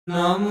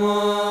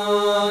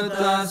නමෝ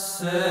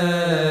තස්ස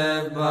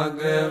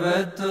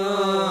භගවතු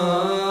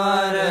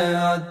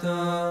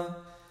අරහතෝ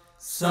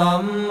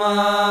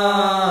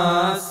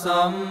සම්මා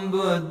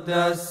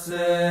සම්බුද්දස්ස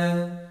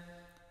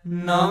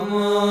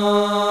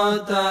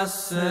නමෝ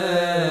තස්ස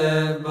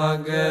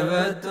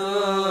භගවතු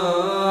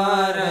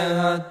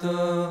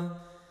අරහතෝ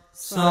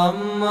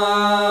සම්මා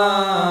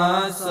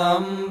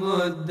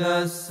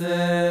සම්බුද්දස්ස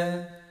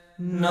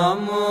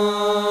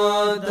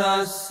නමෝ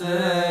තස්ස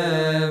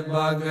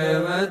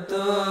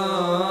භගවතු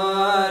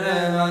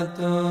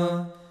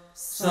අරහතෝ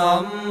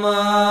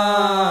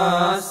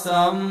සම්මා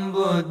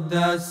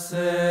සම්බුද්දස්ස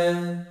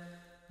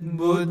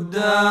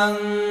බුද්ධං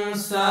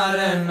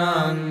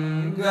සරණං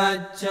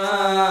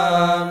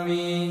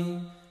ගච්ඡාමි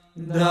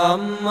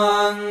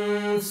ධම්මං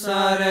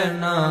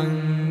සරණං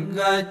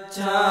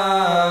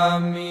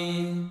ගච්ඡාමි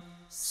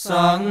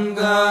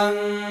සංඝං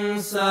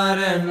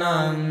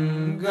සරණං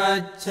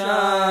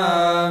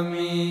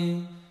ගච්ඡාමි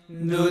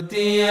ဒု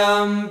တိ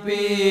ယံ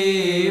පි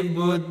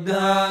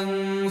බුද්ධං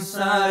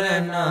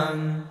සරණං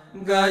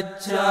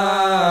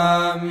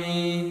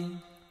ගච්ඡාමි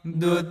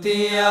ဒုတိ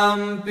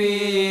ယံ පි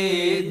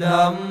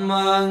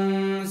ධම්මං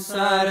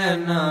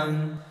සරණං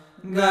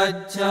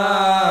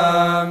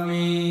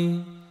ගච්ඡාමි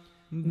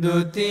ဒု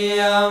တိ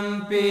ယံ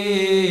පි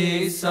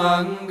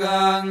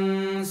සංඝං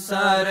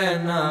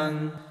සරණං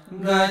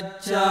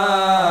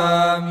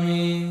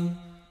ගච්ඡාමි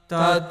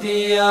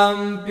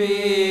තතියම්පි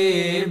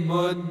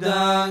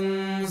බුද්ධං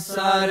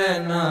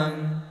සරණං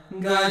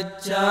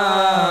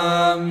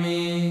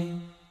ගච්ඡාමි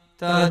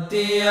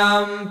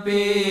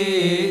තතියම්පි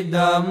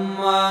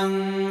ධම්මං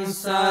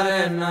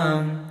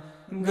සරණං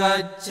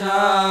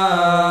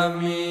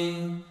ගච්ඡාමි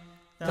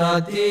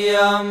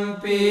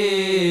තතියම්පි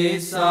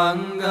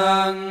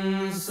සංඝං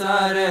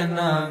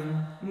සරණං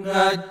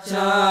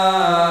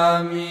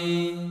ගච්ඡාමි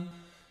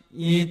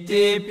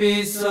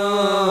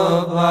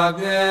ඉතිපිසෝ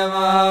භගවාරහං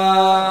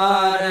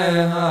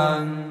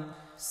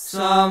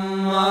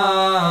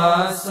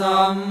සම්මා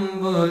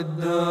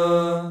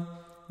සම්බුද්ධෝ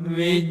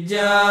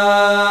විජ්ජාචරණ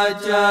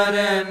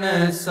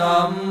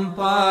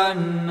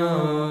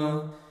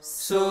සම්පන්නෝ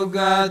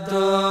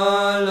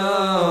සුගතෝ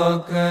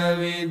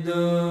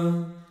ලෝකවිදු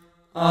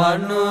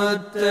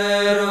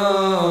අනුත්තරෝ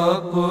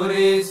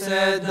පුරිස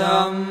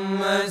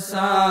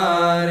ධම්මසාරති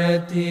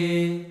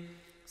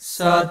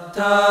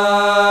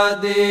සත්තා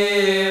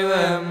දේව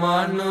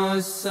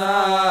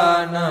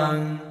මනුස්සානං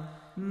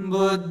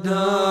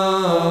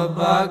බුද්ධෝ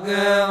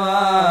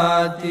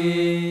භගවාති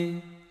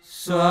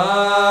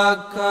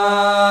ස්වාක්ඛාතෝ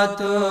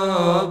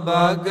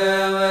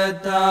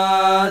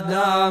භගවතා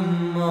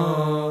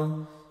ධම්මෝ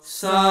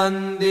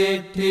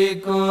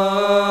සන්දිට්ඨිකෝ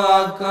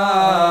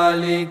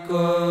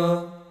අකාලිකෝ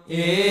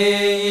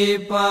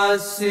ඒහිපස්සිකෝ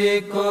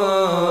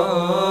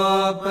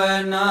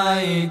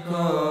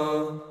පනයිකෝ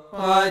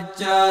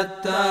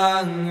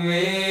පච්චත්තං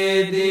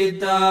වේදිතබ්බෝ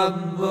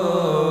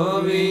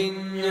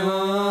විඤ්ඤෝහිති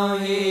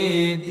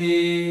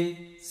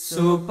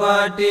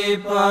සුපටිපන්නෝ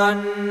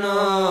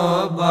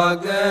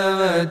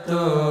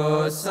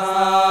භගවතෝ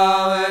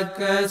ශාවක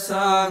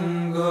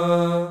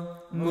සංඝෝ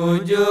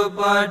මුජුපටිපන්නෝ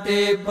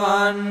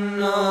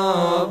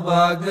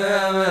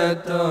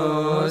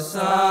භගවතෝ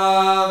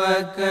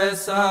ශාවක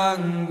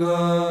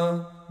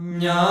සංඝෝ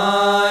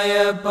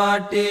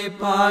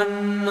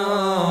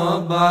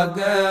ඥායපටිපන්නෝ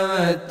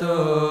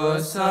භගවතෝ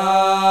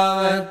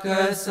ශාවක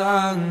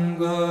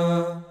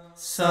සංඝෝ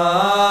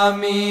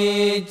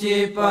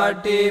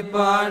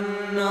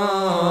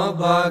සාමීචිපටිපන්නෝ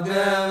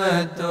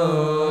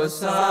භගවතෝ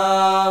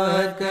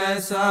ශාවක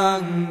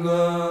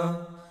සංඝෝ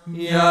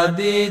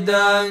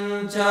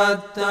යදිදං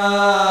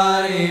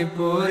චත්තාරි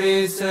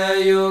පුරිස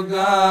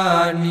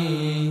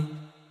යුගානි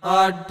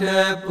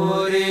අට්ඨ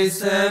පුරිස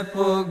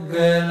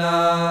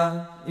පුග්ගලා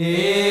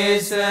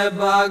ඒස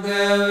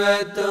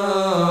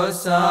භගවතෝ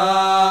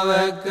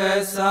ශාවක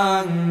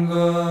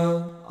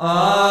සංඝෝ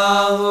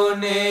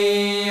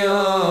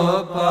ආහුනේයෝ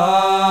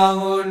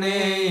පාහුනේයෝ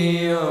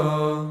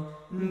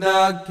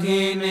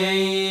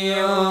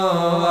දක්ඛිනේයෝ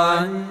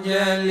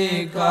අංජලි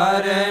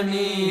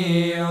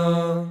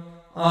කරණීයෝ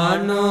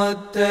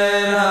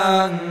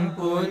අනුත්තරං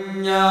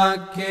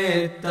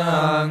පුඤ්ඤක්ඛෙතං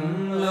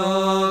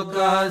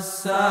ලෝකස්සාති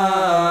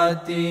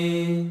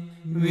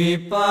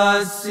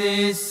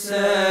විපස්සිස්ස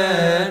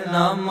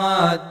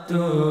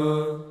නමතු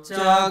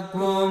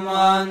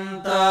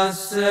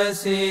චක්ඛුමන්තස්ස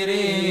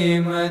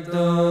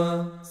සිරීමතෝ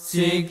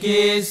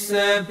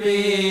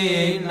සිකිස්සපි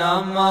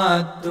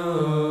නමතු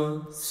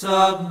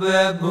සබ්බ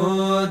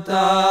භූතානුකම්පිනෝ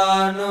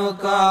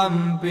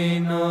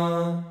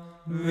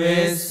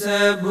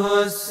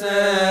වෙස්සභුස්ස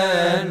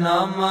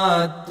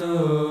නමතු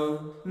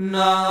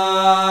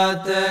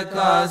නාත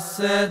කස්ස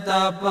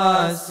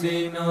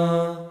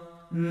තපස්සිනෝ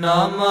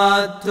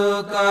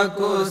නමතු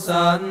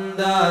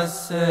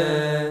කකුසන්දස්ස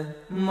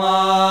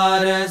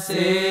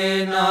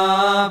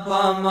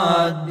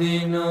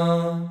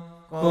මාරසේනාපමද්දිනෝ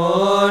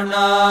කෝනාගමනස්ස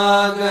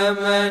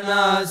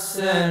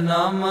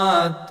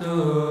නමතු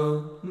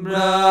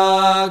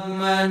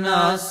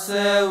බ්‍රාහ්මනස්ස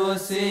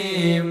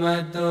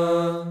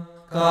උසීමතෝ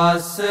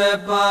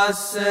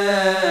කස්සපස්ස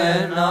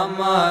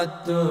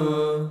නමත්තු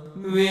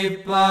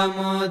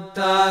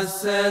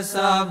විපමුත්තස්ස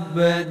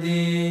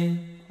සබ්බදී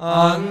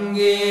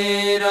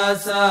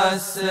අංගීරසස්ස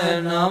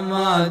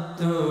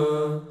නමත්තු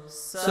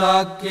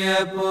සක්‍ය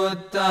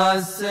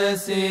පුත්තස්ස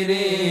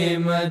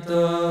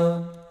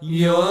සිරීමතෝ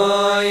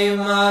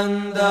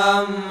යෝයිමන්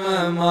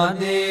ධම්ම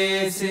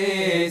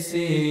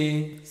මදේසේසි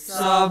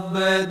සබ්බ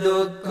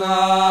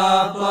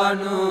දුක්ඛා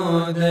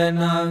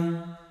පනෝදනං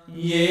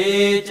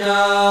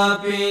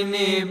යේචාපි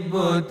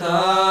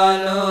නිබ්බුතා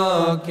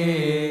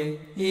ලෝකේ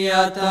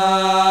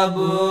යථා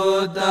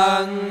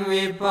භූතං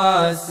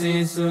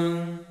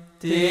විපස්සිසුං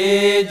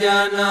තේ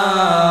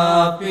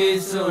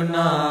ජනාපි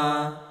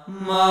සුනා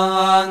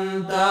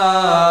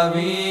මහන්තා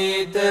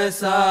වීත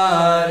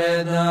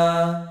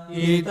සාරදා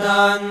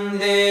ඉතං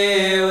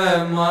දේව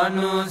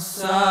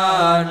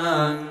මනුස්සානං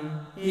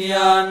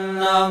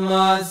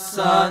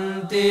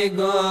යන්නමස්සන්ති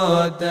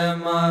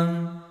ගෝතමං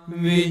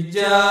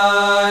විජ්ජාචරණ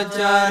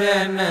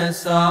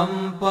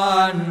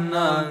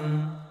සම්පන්නං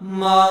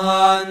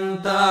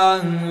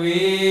මහන්තං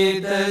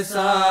වීත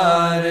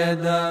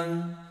සාරදං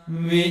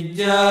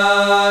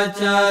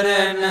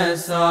විජ්ජාචරණ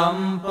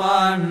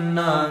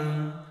සම්පන්නං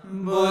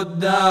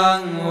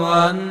බුද්ධං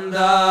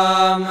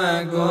වන්දාම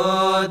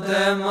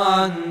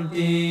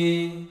ගෝතමන්ති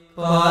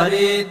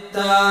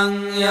පරිත්තං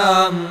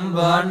යම්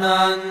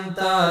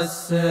බනන්තස්ස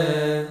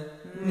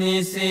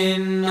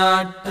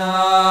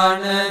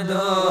නිසින්නට්ඨාන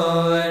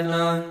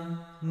දෝවනං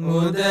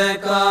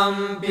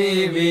උදකම්පි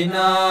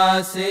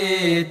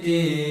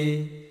විනාසේති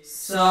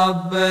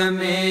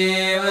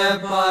සබ්බමේව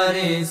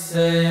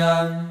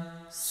පරිස්සයං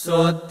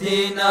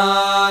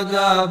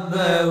සොත්තිනාගබ්බ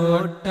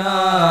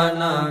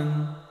උට්ඨානං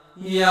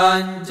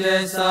යංච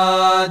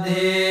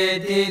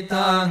සාධේති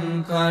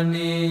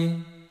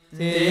තංකනේ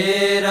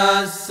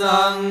තේරස්සංගුලිමාලස්ස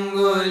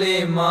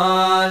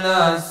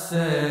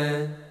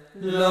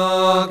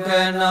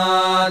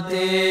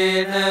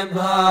ලෝකනාතේන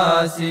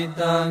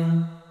භාසිතං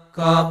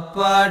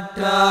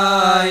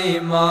කප්පට්ඨායි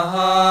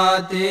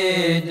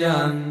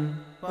මහතේජං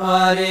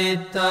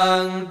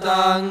පරිත්තං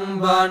තං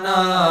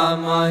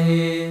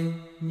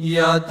බනාමහේ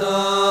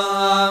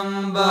යතෝ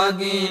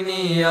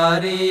භගිනි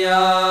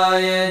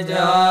අරියාය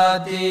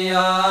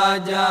ජාතියා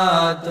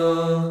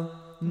ජාතෝ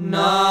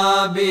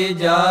නාබිජානාමි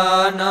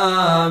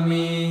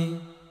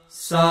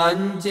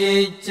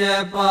සංචිච්ච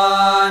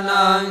පානං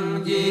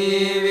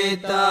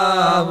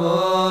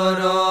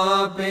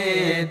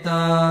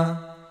ජීවිතාවෝරෝපේතා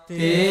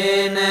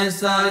තේන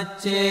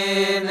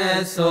සච්චේන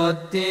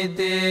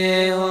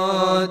සොත්තිතේ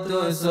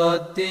හෝතු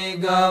සොත්ති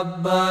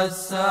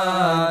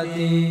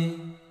ගබ්බස්සාති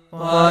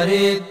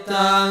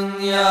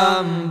පරිත්තං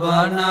යම්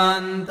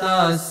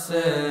බනන්තස්ස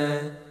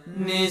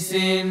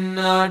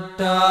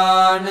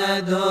නිසින්නට්ඨාන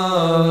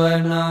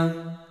දෝවනං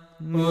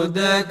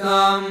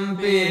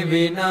මුදකම්පි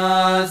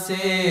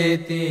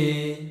විනාසේති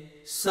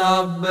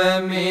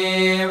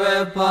සබ්බමේව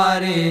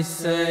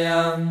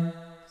පරිස්සයං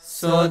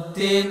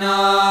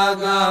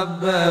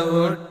සොත්තිනාගබ්බ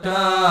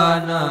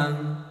උට්ඨානං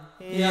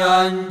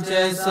යංච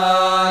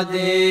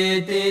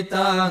සාදේති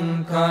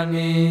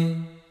තංකනේ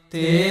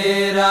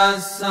තේරස්සංගුලිමාලස්ස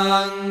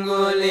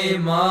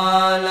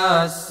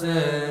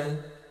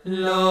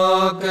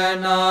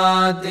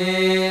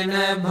ලෝකනාතේන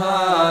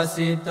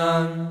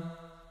භාසිතං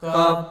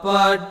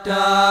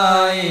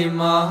කප්පට්ඨායි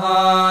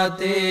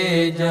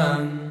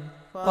මහතේජං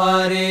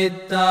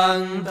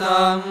පරිත්තං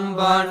තං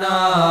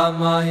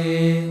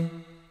බනාමහේ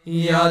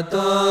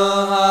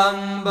යතෝහං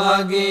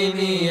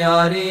භගිනි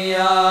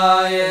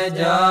අරියාය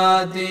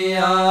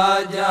ජාතියා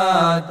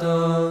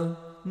ජාතෝ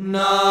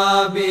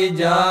නාබිජානාමි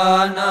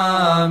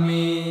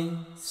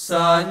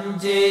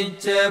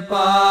සංචිච්ච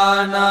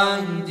පානං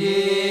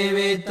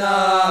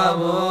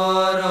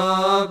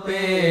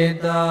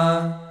ජීවිතාවෝරෝපේතා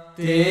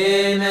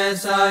තේන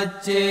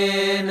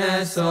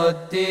සච්චේන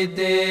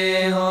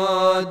සොත්තිතේ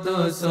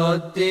හෝතු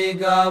සොත්ති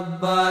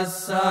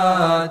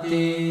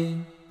ගබ්බස්සාති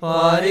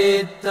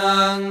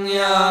පරිත්තං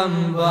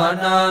යම්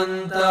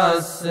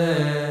බනන්තස්ස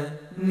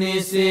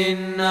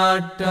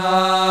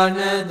නිසින්නට්ඨාන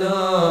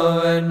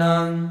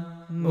දෝවනං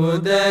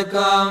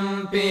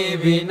මුදකම්පි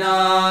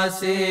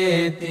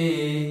විනාසේති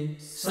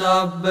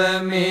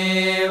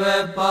සබ්බමේව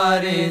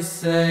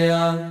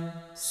පරිස්සයං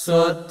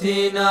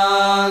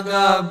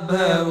සොත්තිනාගබ්බ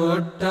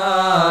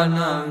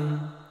උට්ඨානං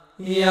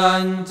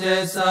යංච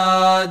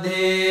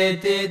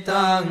සාධේති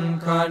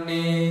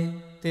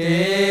තංකනේ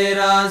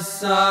තේරස්සංගුලිමාලස්ස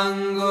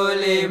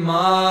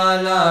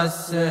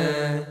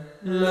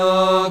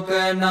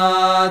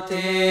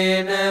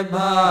ලෝකනාතේන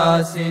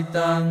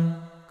භාසිතං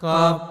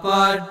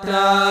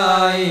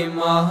කප්පට්ඨායි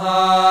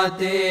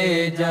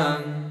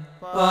මහතේජං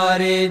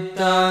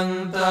පරිත්තං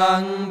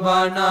තං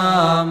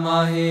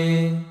බනාමහේ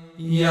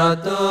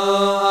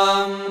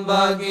යතෝහං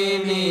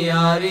භගිනි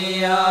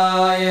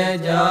අරියාය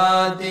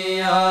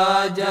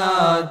ජාතියා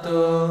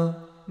ජාතෝ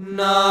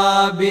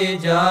නාබිජානාමි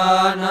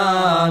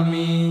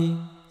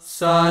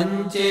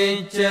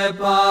සංචිච්ච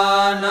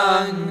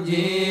පානං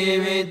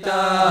ජීවිතාවෝරෝපේතා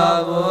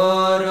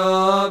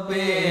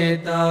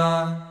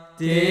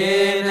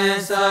තේන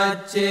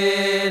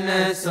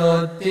සච්චේන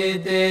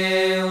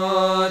සොත්තිතේ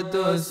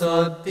හෝතු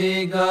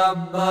සොත්තිගබ්බස්සායි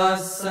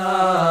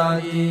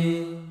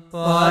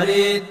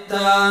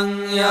පරිත්තං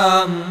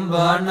යම්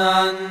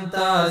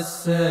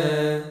බනන්තස්ස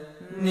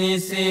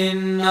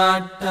නිසින්නට්ඨාන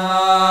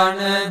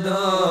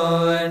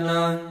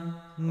දෝවනං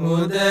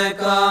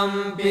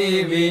මුදකම්පි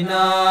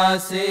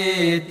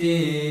විනාසේති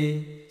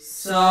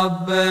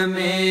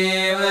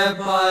සබ්බමේව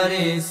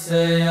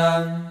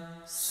පරිස්සයං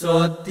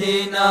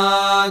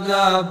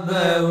සොත්තිනාගබ්බ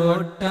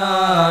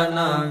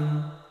උට්ඨානං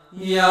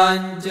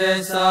යංච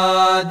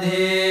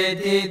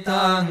සාධේති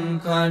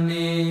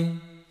තංකනේ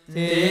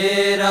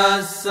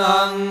තේරස්සංගුලිමාලස්ස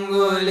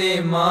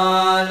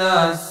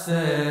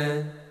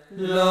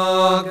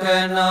ලෝකනාතේන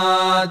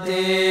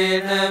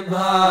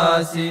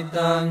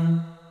භාසිතං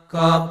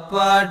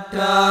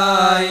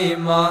කප්පට්ඨායි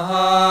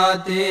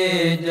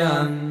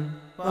මහතේජං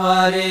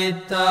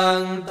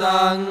පරිත්තං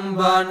තං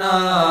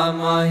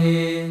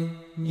බනාමහේ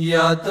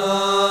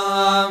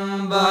යතෝ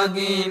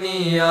භගිනි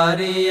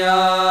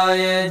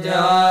අරියාය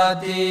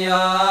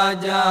ජාතියා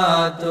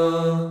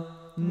ජාතෝ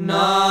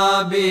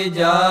නාබිජානාමි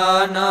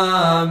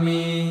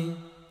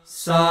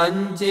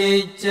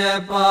සංචිච්ච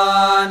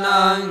පානං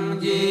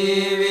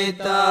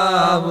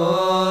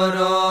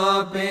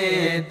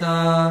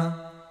ජීවිතාවෝරෝපේතා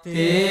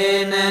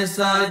තේන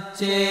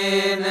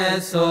සච්චේන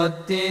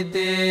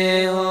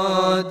සොත්තිතේ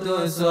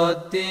හෝතු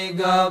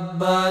සොත්තිගබ්බස්සාති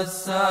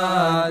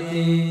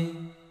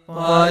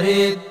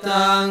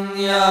පරිත්තං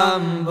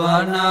යම්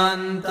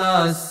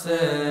බනන්තස්ස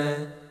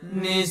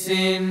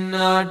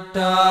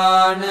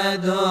නිසින්නට්ඨාන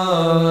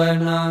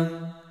දෝවනං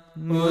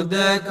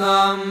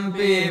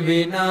මුදකම්පි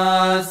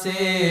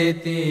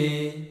විනාසේති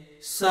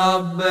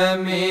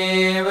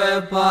සබ්බමේව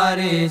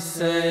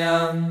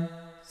පරිස්සයං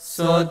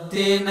සොත්තිනාගබ්බ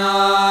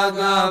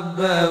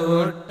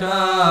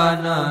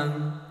උට්ඨානං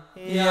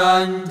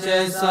යංච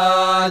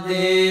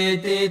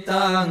සාදේති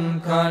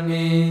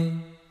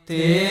තංකනේ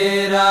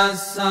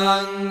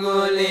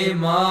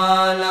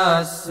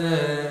තේරස්සංගුලිමාලස්ස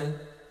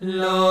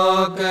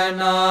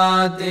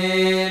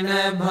ලෝකනාතේන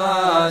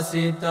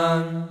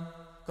භාසිතං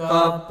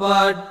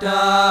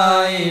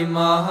කප්පට්ඨායි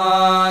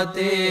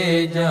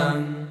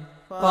මහතේජං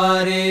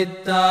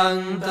පරිත්තං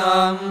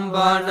තං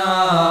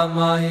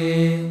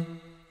බනාමහේ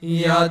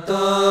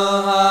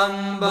යතෝහං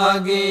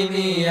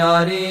භගිනි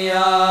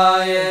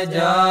අරියාය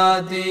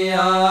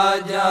ජාතියා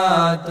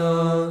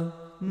ජාතෝ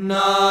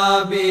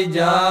නාබිජානාමි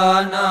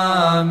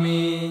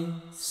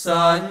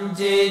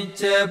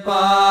සංචිච්ච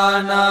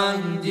පානං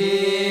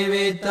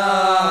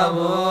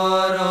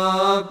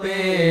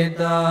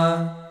ජීවිතාවෝරෝපේතා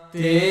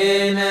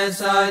තේන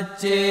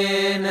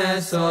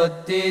සච්චේන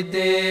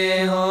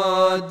සොත්තිතේ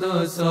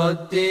හෝතු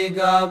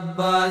සොත්තිගබ්බස්සාති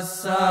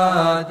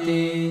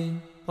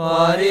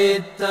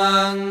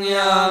පරිත්තං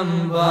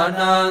යම්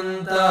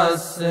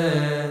බනන්තස්ස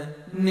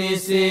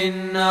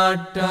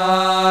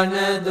නිසින්නට්ඨාන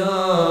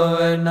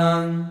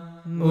දෝවනං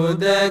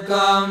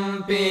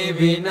මුදකම්පි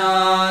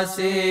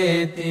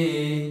විනාසේති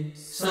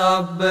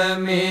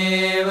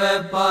සබ්බමේව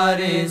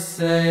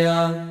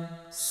පරිස්සයං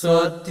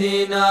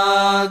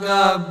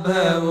සොත්තිනාගබ්බ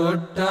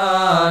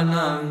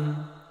උට්ඨානං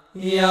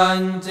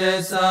යංච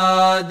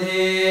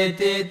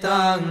සාධේති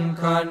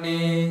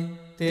තංකනේ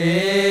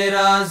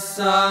තේරස්සංගුලිමාලස්ස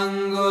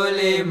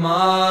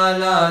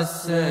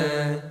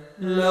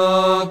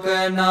ලෝකනාතේන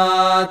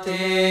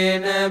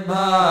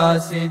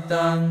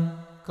භාසිතං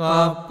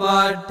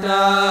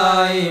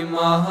කප්පට්ඨායි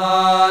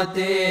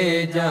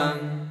මහතේජං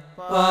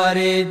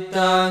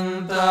පරිත්තං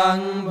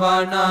තං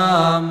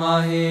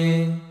බනාමහේ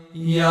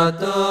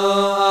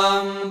යතෝ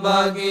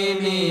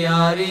භගිනි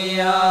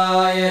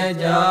අරියාය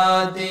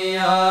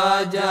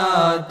ජාතියා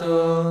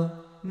ජාතෝ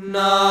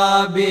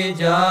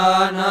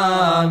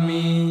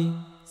නාබිජානාමි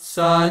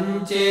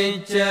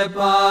සංචිච්ච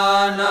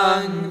පානං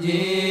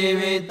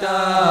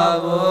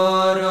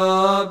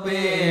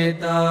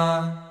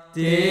ජීවිතාවෝරෝපේතා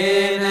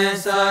තේන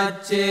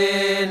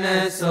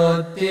සච්චේන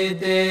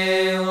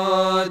සොත්තිතේ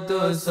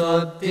හෝතු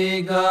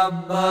සොත්තිගබ්බස්සායි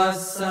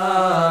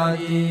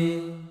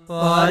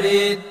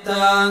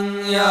පරිත්තං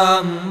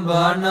යම්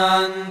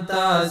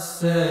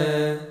බනන්තස්ස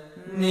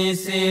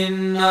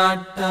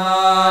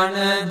නිසින්නට්ඨාන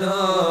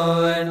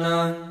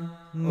දෝවනං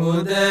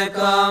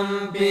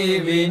මුදකම්පි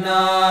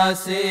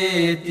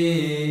විනාසේති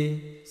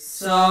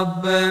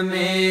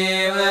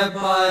සබ්බමේව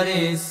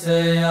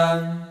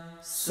පරිස්සයං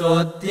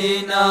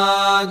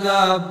සොත්තිනාගබ්බ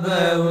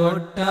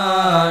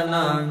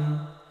උට්ඨානං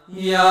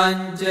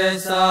යංච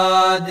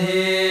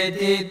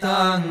සාධේති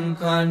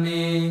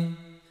තංකනේ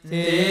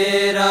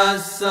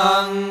තේරස්සංගුලිමාලස්ස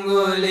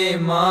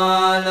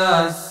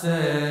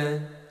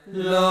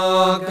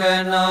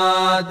ලෝකනාතේන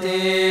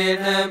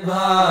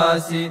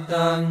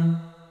භාසිතං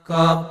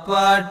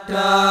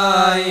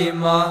කප්පට්ඨායි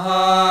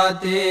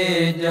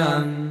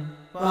මහතේජං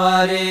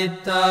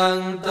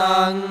පරිත්තං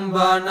තං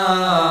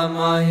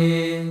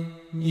බනාමහේ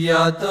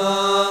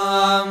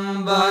යතෝ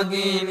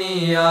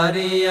භගිනි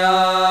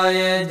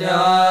අරියාය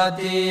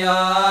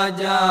ජාතියා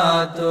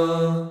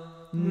ජාතෝ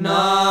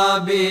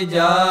නාබිජානාමි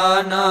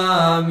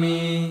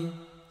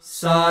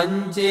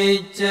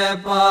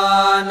සංචිච්චපානං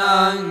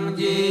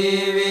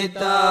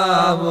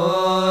ජීවිතාවෝරෝපේතා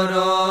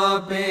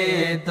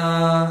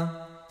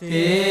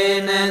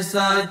තේන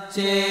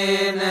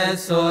සච්චේන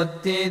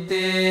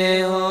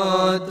සොත්තිතේ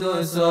හෝතු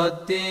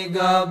සොත්ති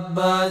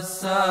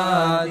ගබ්බස්සාති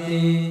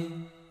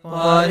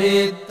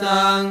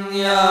පරිත්තං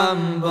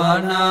යම්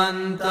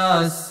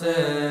වනන්තස්ස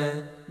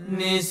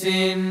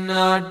නිසින්නට්ඨාන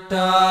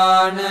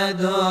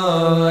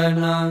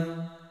දෝවනං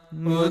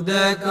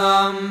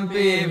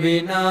මුදකම්පි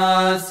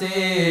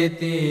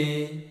විනාසේති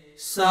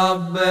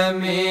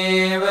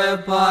සබ්බමේව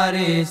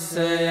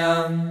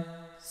පරිස්සයං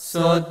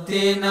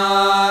සොත්තිනාගබ්බ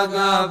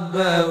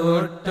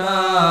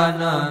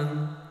උට්ඨානං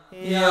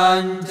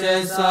යංච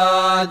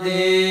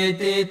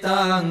සාදේති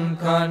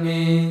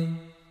තංකනේ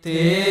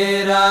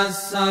තේරස්සංගුලිමාලස්ස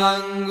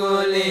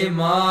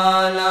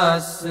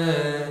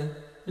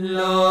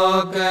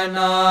ලෝකනාතේන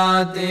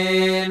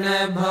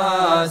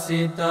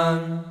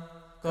භාසිතං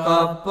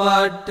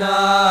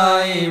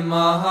කප්පට්ඨායි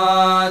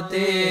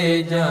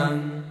මහතේජං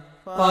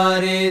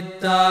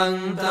පරිත්තං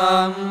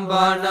තං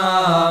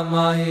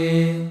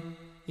බණාමහේ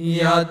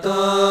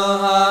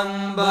යතෝහං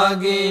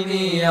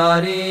භගිනි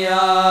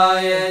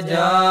අරියාය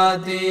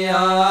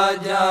ජාතියා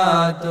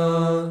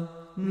ජාතෝ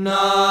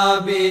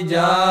නාබිජානාමි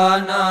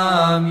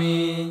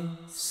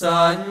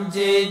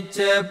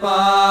සංචිච්චපානං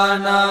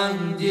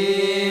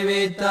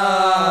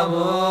ජීවිතාවෝරෝපේතා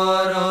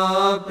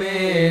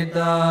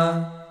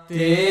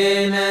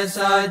තේන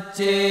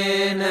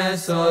සච්චේන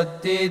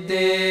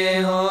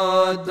සොත්තිතේ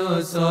හෝතු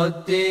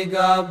සොත්ති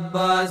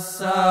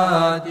ගබ්බස්සාති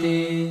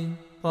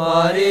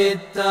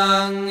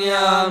පරිත්තං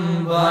යම්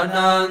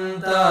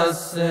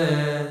වනන්තස්ස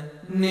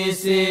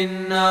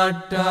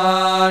නිසින්නට්ඨාන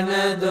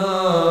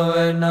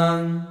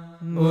දෝවනං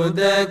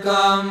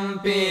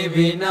මුදකම්පි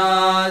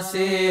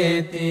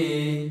විනාසේති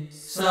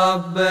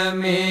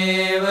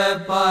සබ්බමේව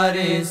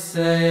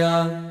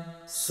පරිස්සයං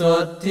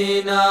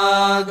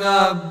සොත්තිනාගබ්බ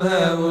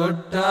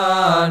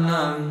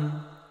උට්ඨානං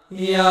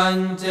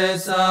යංච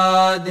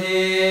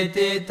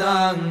සාදේති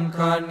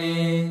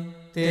තංකනේ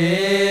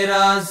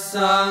තේරස්සංගුලිමාලස්ස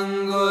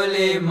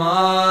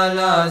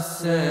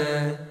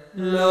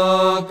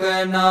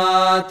ලෝකනාතේන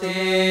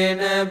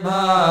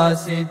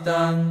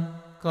භාසිතං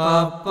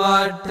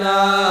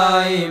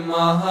කප්පට්ඨායි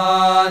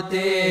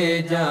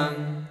මහතේජං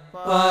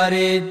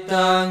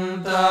පරිත්තං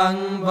තං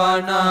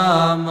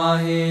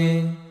බණාමහේ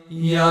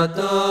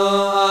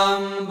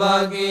යතෝහං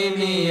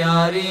භගිනි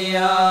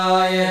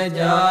අරියාය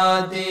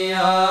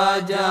ජාතියා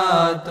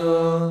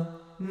ජාතෝ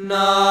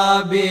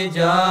නාබිජානාමි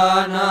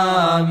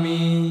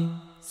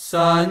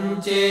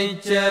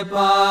සංචිච්චපානං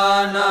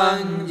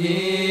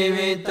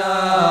ජීවිතාවෝරෝපේතා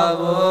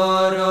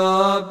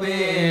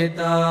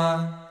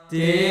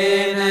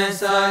තේන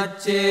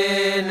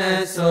සච්චේන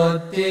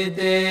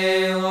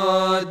සොත්තිතේ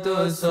හෝතු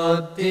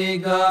සොත්ති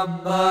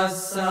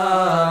ගබ්බස්සාති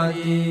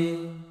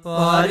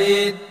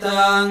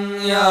පරිත්තං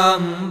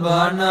යම්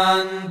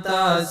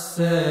වනන්තස්ස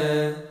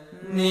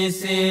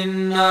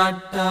නිසින්නට්ඨාන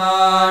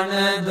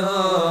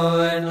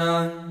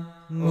දෝවනං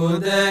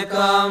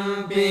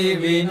මුදකම්පි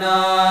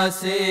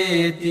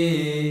විනාසේති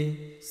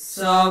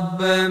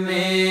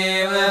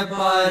සබ්බමේව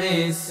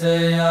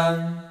පරිස්සයං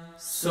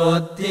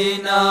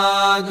සොත්තිනාගබ්බ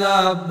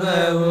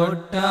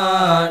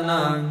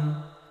උට්ඨානං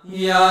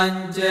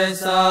යංච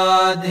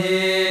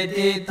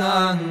සාදේති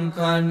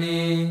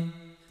තංකනේ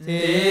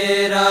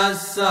තේරස්සංගුලිමාලස්ස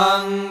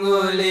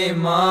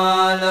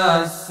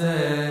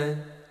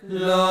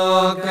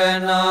ලෝකනාතේන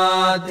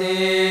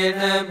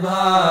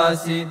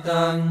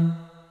භාසිතං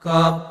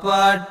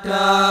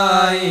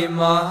කප්පට්ඨායි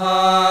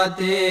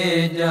මහතේජං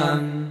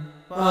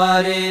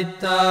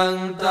පරිත්තං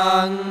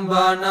තං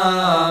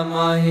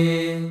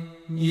බණාමහේ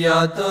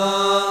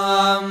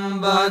යතෝහං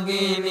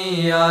භගිනි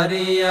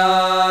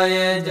අරියාය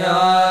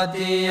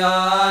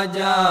ජාතියා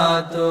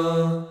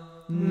ජාතෝ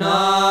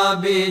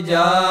නාබිජානාමි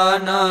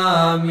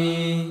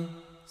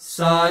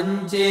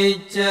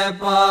සංචිච්චපානං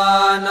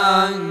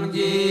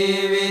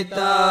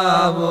ජීවිතාවෝරෝපේතා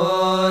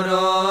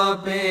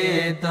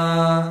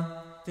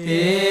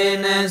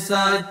තේන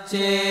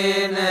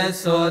සච්චේන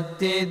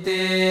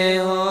සොත්තිතේ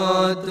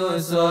හෝතු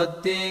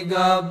සොත්ති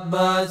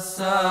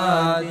ගබ්බස්සාති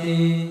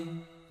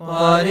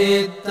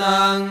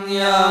පරිත්තං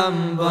යම්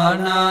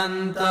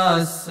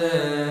වනන්තස්ස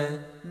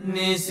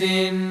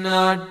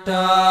නිසින්නට්ඨාන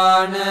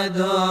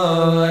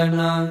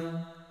දෝවනං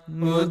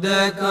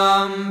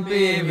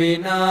මුදකම්පි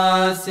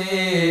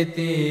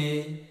විනාසේති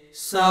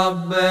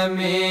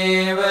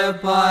සබ්බමේව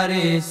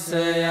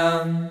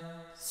පරිස්සයං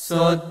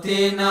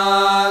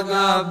සොත්තිනාගබ්බ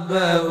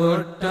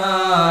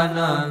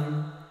උට්ඨානං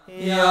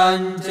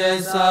යංච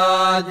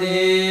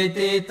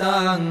සාදේති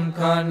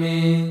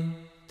තංකනේ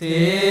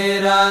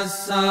තේරස්සංගුලිමාලස්ස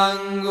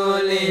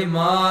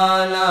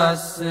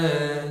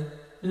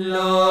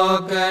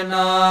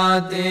ලෝකනාතේන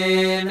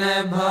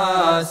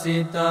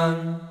භාසිතං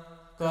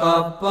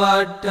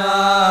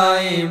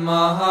කප්පට්ඨායි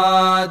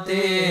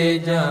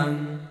මහතේජං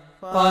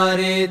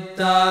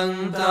පරිත්තං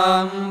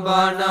තං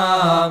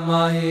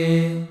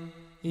බණාමහේ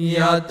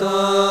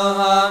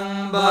යතෝහං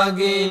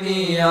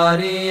භගිනි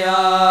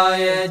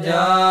අරියාය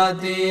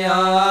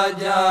ජාතියා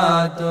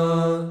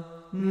ජාතෝ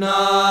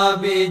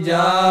නාබිජානාමි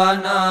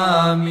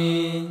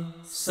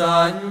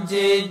සංචිච්චපානං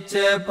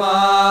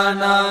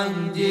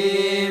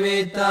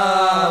ජීවිතාවෝරෝපේතා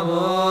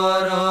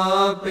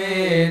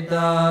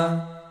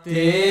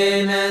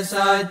තේන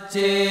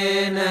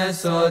සච්චේන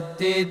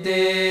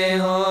සොත්තිතේ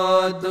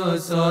හෝතු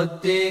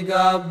සොත්තිගබ්බස්සාති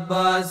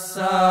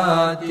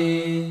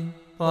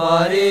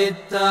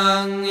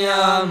පරිත්තං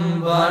යම්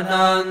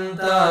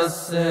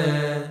වනන්තස්ස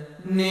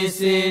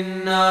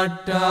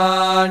නිසින්නට්ඨාන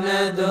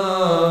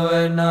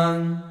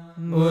දෝවනං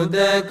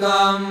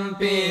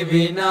මුදකම්පි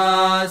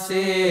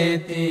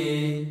විනාසේති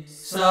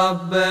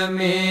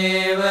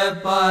සබ්බමේව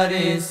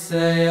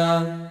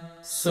පරිස්සයං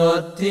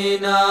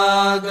සොත්තිනාගබ්බ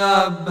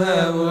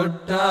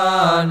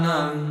උට්ඨානං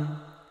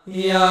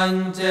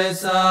යංච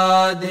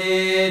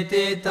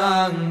සාධේති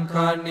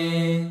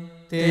තංඛනේ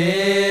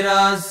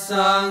තේරස්සංගුලිමාලස්ස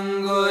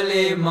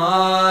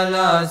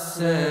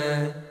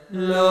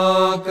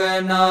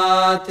ලෝකනාථේන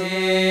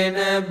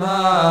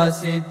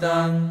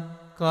භාසිතං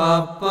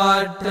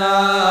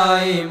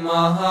කප්පට්ඨායි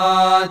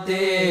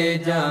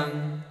මහතේජං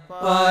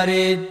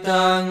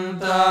පරිත්තං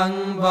තං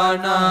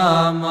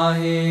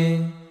වනාමහේ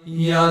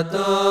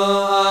යතෝ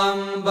අං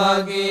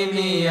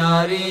භගිනි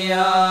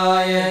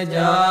අරියාය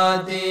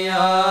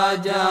ජාතියා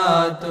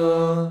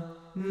ජාතෝ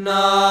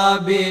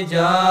නාබිජානාමි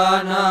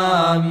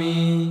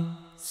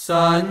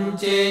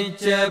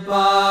සංචිච්චපානං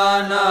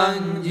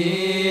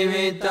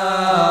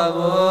ජීවිතාවෝරෝපේතා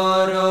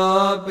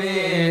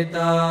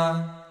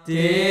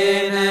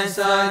තේන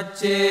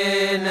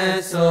සච්චේන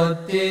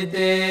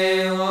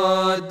සොත්තිතේ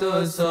හෝතු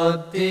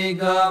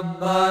සොත්තිගබ්බස්සාති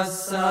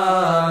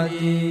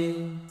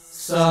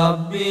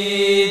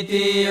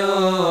සබ්බීතියෝ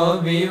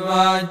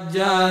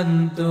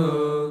විවජ්ජන්තු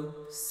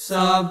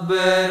සබ්බ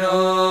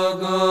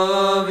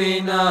රෝගෝ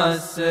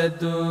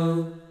විනස්සතු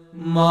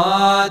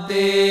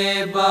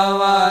මාතේ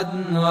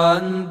භවත්වන්තරායෝ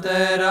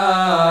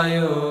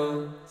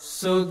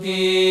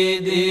සුඛී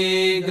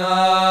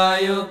දීඝායුකෝ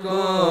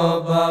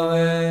භව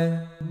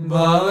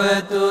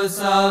භවතු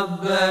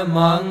සබ්බ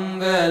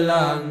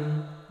මංගලං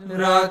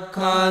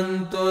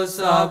රක්ඛන්තු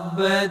සබ්බ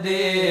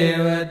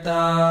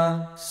දේවතා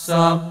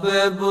සබ්බ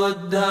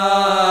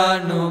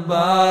බුද්ධානුභාවේන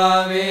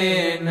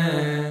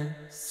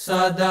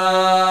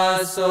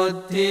සදා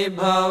සොත්ති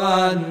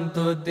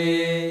භවන්තු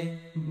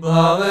තේ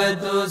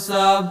භවතු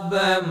සබ්බ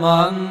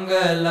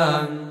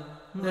මංගලං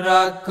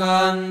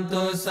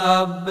රක්ඛන්තු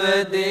සබ්බ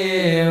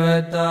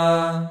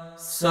දේවතා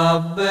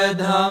සබ්බ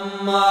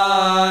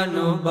ධම්මානුභාවේන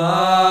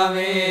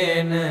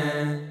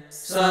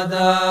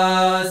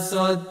සදා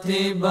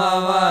සොත්ති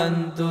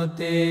භවන්තු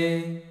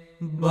තේ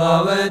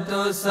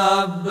භවතු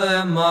සබ්බ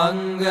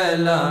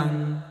මංගලං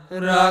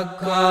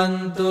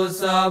රක්ඛන්තු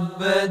සබ්බ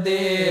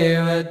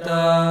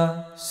දේවතා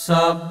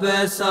සබ්බ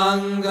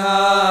සංඝානුභාවේන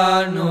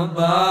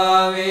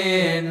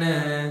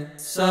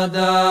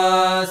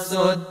සදා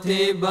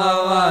සොත්ති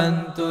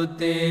භවන්තු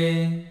තේ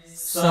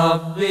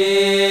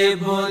සබ්බේ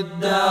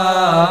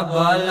බුද්ධා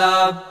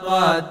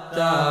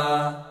බලප්පත්තා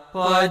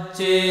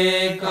පච්චේකානංච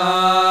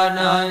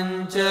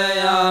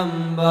යම්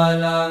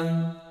බලං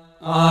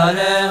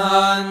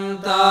අරහන්තානංච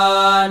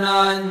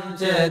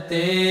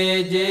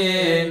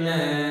තේජේන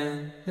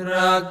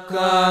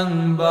රක්ඛං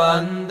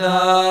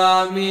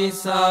බන්ධාමි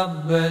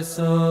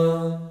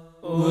සබ්බසෝ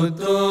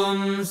උතුම්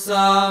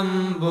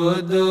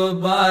සම්බුදු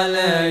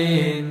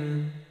බලයෙන්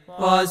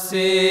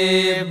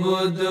පසේ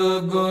බුදු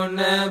ගුණ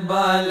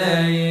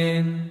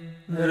බලයෙන්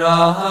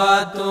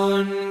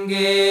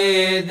රහතුන්ගේද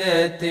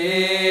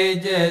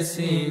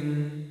තේජසින්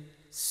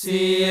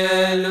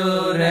සියලු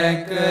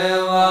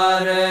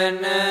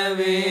රැකවරණ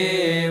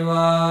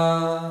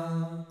වේවා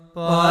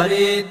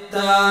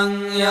පරිත්තං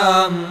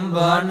යම්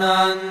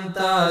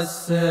වනන්තස්ස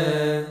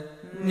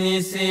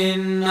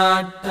නිසින්නට්ඨාන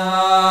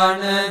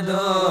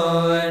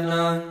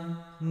දෝවනං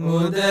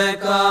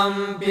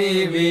මුදකම්පි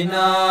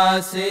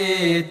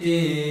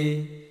විනාසේති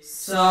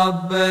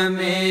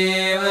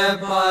සබ්බමේව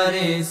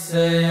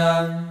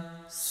පරිස්සයං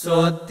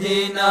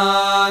සොත්තිනාගබ්බ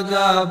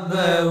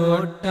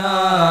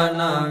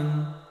උට්ඨානං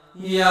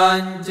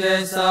යංච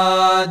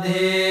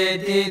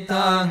සාධේති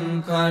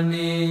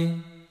තංඛනේ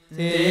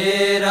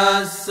තේරස්සංගුලිමාලස්ස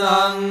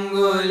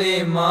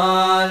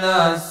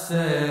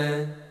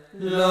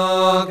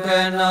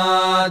ලෝකනාථේන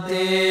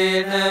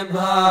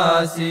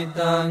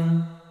භාසිතං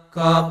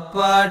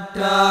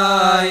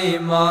කප්පට්ඨායි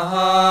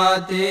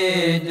මහතේජං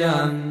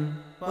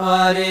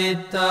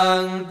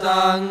පරිත්තං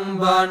තං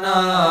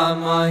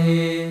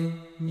වනාමහේ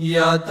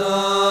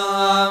යතෝ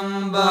අං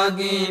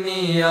භගිනි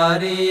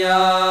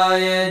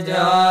අරියාය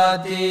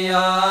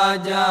ජාතියා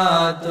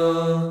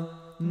ජාතෝ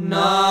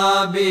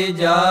නාබිජානාමි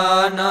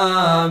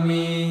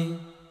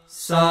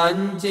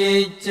සංචිච්චපානං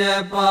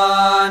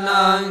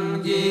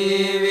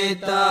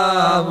ජීවිතාවෝරෝපේතා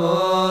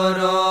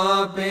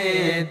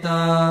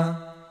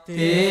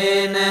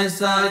තේන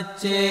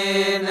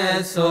සච්චේන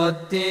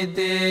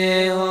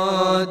සොත්තිතේ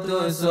හෝතු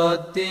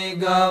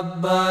සොත්තිගබ්බස්සාති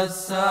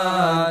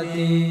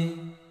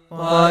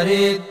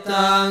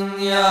පරිත්තං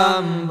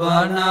යම්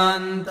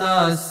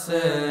වනන්තස්ස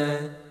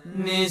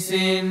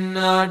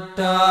නිසින්නට්ඨාන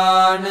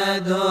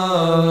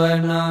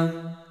දෝවනං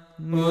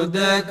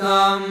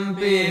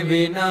මුදකම්පි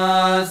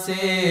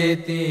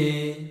විනාසේති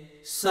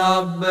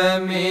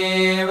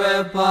සබ්බමේව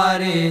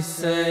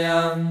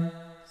පරිස්සයං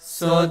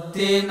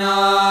සොත්තිනාගබ්බ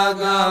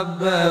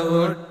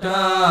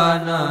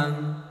උට්ඨානං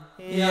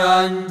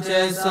යංච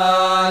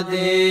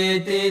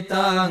සාදේති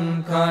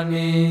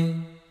තංකනේ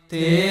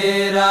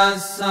තේරස්සංගුලිමාලස්ස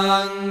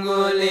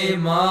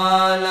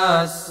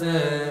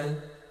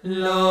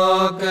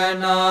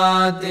ලෝකනාතේන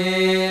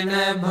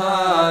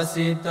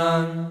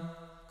භාසිතං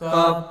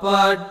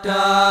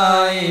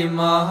කප්පට්ඨායි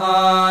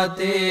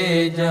මහතේජං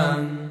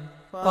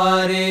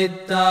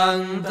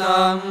පරිත්තං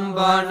තම්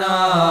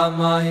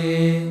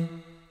බණාමහේ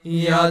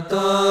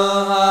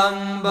යතෝහං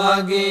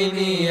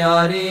භගිනි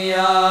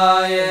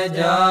අරියාය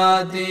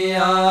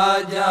ජාතියා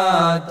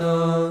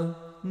ජාතෝ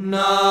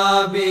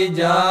නාබිජානාමි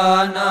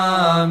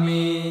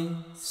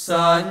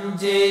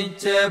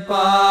සංචිච්ච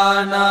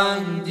පානං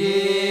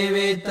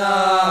ජීවිතාවෝරෝපේතා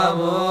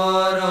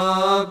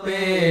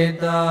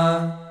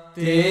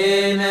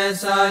තේන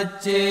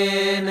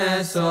සච්චේන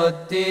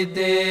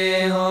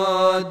සොත්තිතේ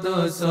හෝතු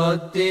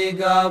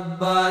සොත්තිගබ්බස්සාති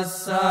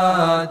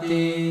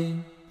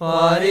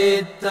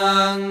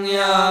පරිත්තං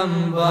යම්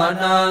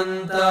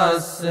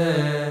වනන්තස්ස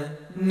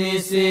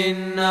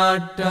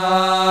නිසින්නට්ඨාන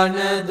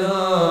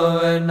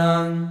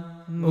දෝවනං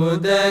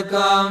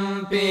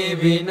මුදකම්පි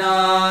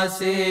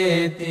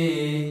විනාසේති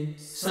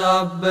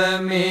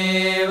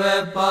සබ්බමේව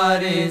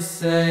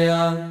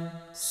පරිස්සයං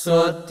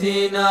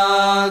සොත්තිනාගබ්බ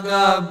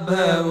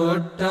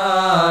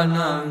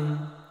උට්ඨානං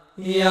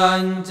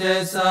යංච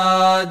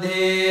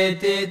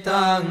සාදේති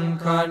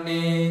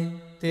තංකනේ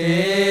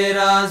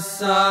තේරස්සංගුලිමාලස්ස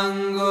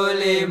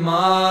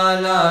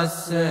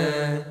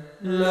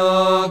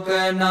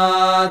ලෝකනාතේන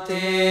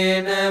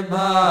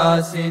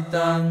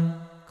භාසිතං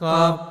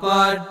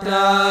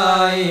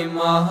කප්පට්ඨායි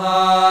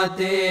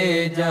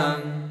මහතේජං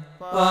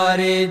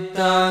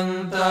පරිත්තං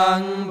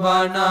තං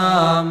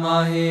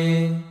බණාමහේ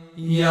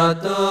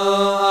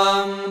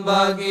යතෝහං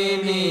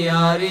භගිනි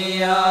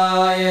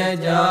අරියාය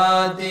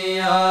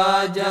ජාතියා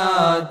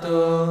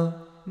ජාතෝ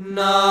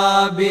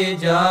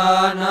නාබිජානාමි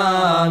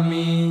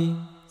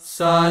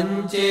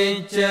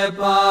සංචිච්ච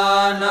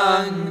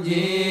පානං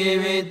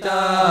ජීවිතාවෝරෝපේතා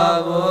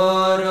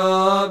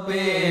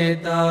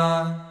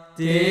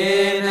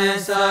තේන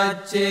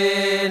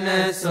සච්චේන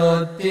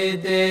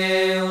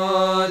සොත්තිතේ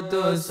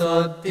හෝතු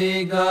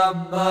සොත්තිගබ්බස්සාති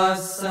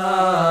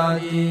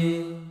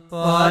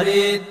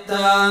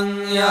පරිත්තං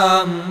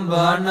යම්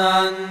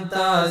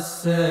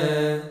වනන්තස්ස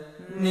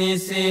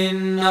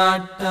නිසින්නට්ඨාන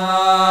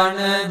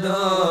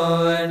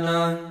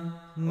දෝවනං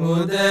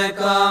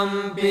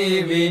මුදකම්පි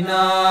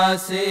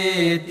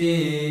විනාසේති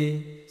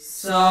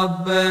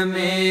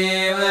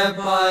සබ්බමේව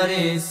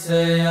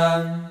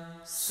පරිස්සයං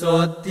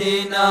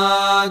සොත්තිනාගබ්බ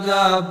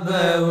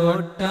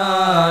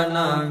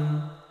උට්ඨානං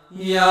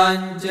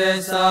යංච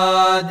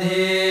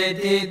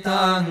සාදේති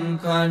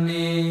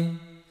තංකනේ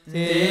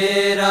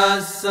තේරස්සංගුලිමාලස්ස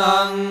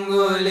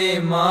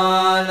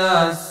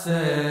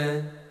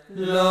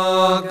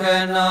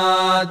ලෝකනාතේන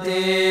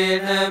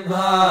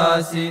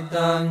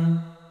භාසිතං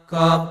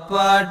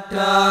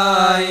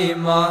කප්පට්ඨායි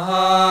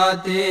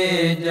මහතේජං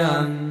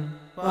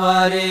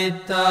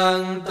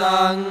පරිත්තං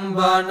තං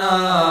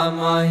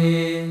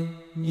බණාමහේ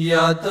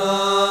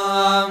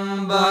යතෝහං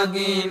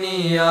භගිනි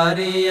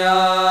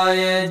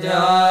අරියාය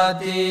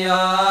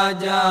ජාතියා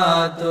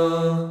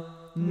ජාතෝ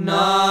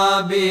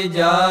නාබිජානාමි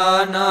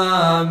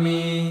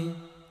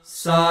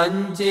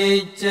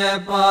සංචිච්ච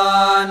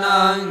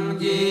පානං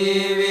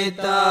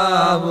ජීවිතාවෝරෝපේතා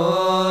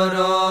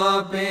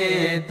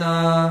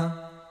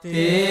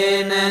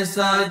තේන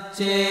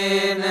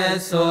සච්චේන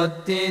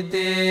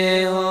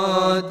සොත්තිතේ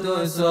හෝතු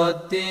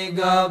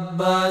සොත්තිගබ්බස්සාති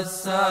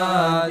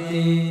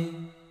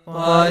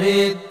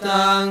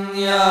පරිත්තං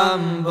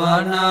යම්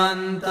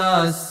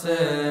වනන්තස්ස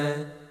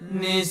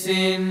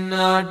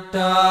නිසින්නට්ඨාන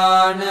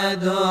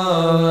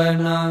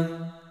දෝවනං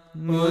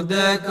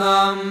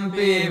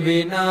මුදකම්පි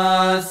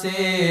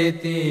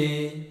විනාසේති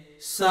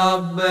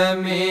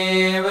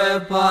සබ්බමේව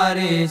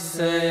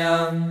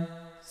පරිස්සයං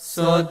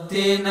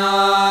සොත්තිනාගබ්බ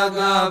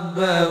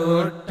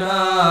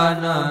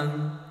උට්ඨානං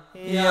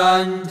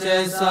යංච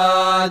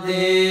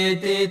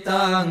සාදේති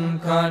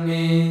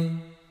තංකනේ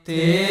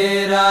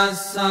තේරස්සංගුලිමාලස්ස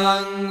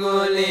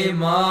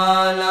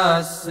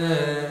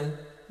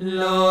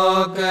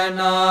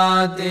ලෝකනාතේන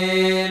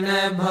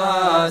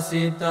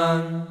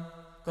භාසිතං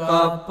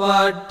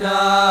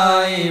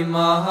කප්පට්ඨායි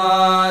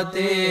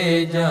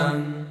මහතේජං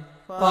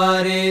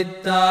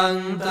පරිත්තං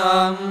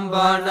තම්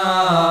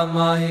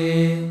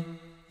බණාමහේ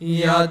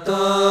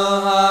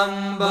යතෝහං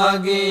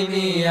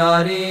භගිනි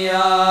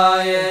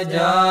අරියාය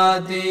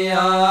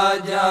ජාතියා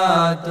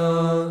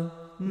ජාතෝ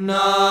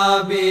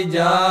නාබිජානාමි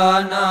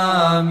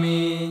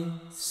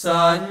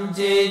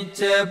සංචිච්ච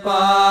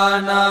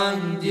පානං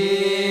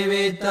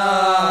ජීවිතාවෝරෝපේතා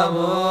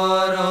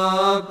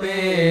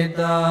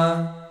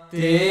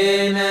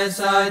තේන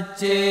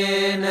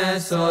සච්චේන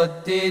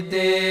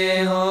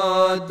සොත්තිතේ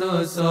හෝතු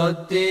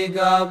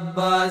සොත්තිගබ්බස්සාති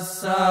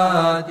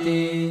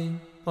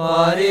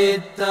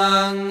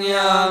පරිත්තං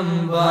යම්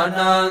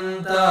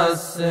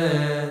වනන්තස්ස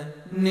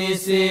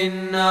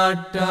නිසින්නට්ඨාන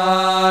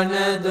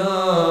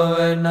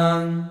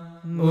දෝවනං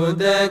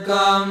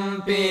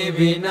උදකම්පි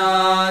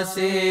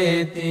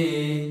විනාසේති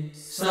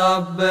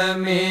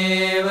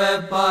සබ්බමේව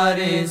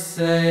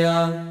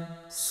පරිස්සයං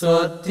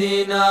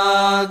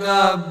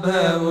සොත්තිනාගබ්බ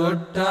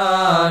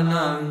උට්ඨානං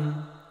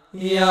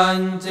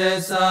යංච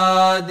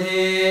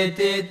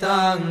සාධේති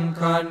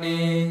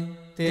තංකනේ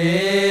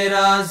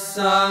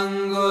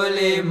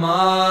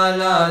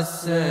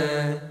තේරස්සංගුලිමාලස්ස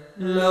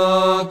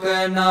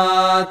ලෝකනාතේන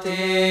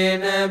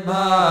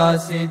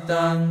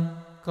භාසිතං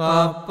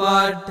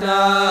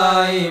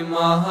කප්පට්ඨායි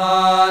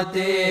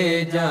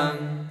මහතේජං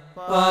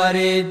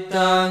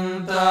පරිත්තං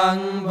තං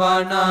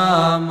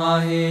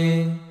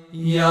බණාමහේ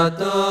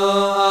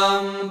යතෝ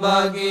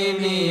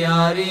භගිනි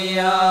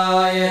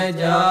අරියාය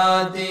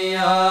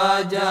ජාතියා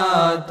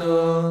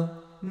ජාතෝ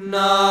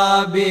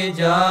නාබිජානාමි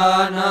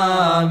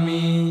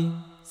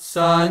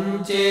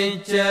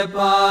සංචිච්ච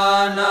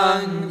පානං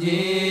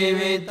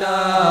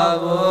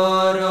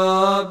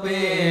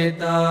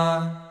ජීවිතාවෝරෝපේතා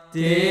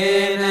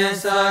තේන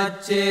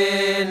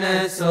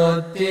සච්චේන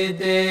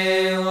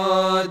සොත්තිතේ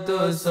හෝතු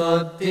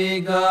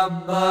සොත්තිගබ්බස්සායි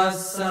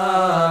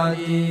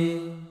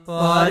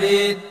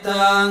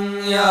පරිත්තං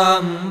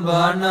යම්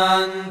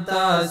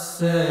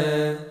බනන්තස්ස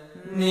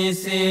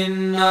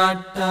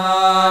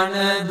නිසින්නට්ඨාන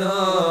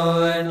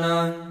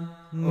දෝවනං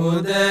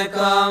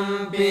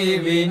උදකම්පි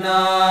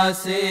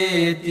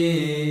විනාසේති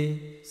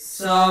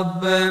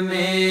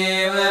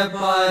සබ්බමේව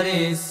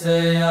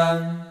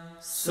පරිස්සයං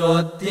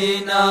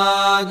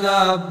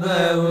සොත්තිනාගබ්බ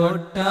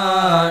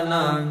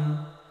උට්ඨානං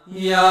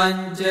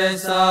යංච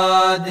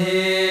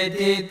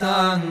සාධේති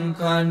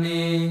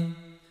තංකනේ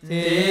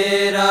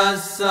තේරස්සංගුලිමාලස්ස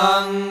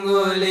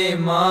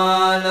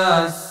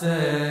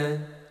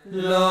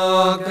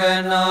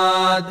ලෝකනාතේන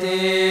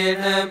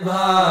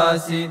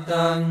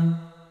භාසිතං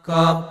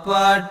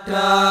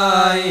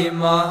කප්පට්ඨායි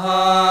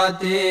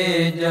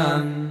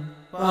මහතේජං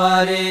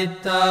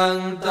පරිත්තං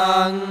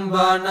තං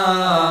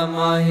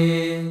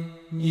බණාමහේ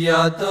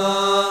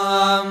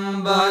යතෝ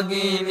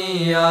භගිනි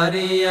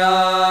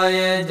අරියාය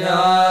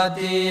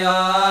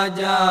ජාතියා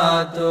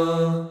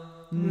ජාතෝ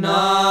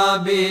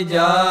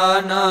නාබිජානාමි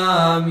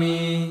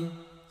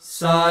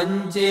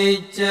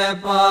සංචිච්ච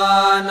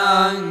පානං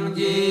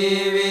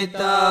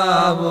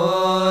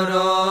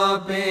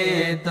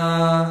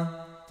ජීවිතාවෝරෝපේතා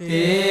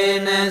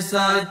තේන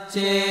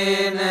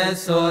සච්චේන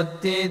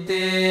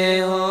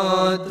සොත්තිතේ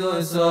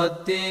හෝතු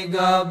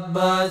සොත්තිගබ්බස්සාති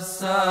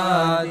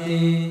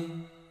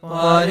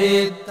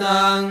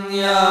පරිත්තං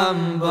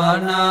යම්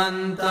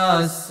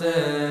බනන්තස්ස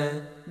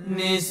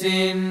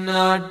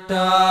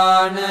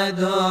නිසින්නට්ඨාන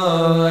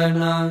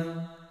දෝවනං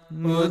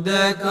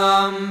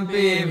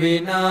මුදකම්පි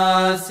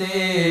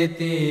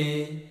විනාසේති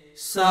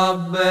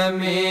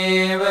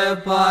සබ්බමේව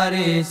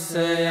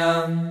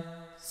පරිස්සයං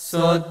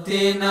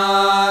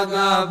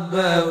සොත්තිනාගබ්බ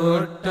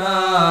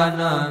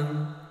උට්ඨානං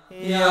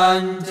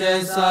යංච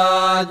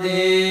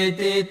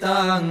සාධේති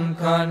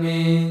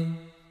තංකනේ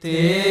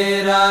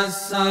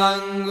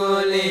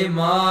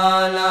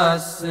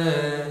තේරස්සංගුලිමාලස්ස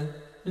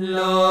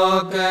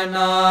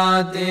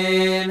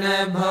ලෝකනාතේන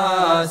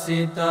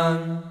භාසිතං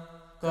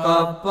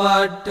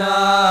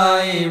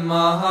කප්පට්ඨායි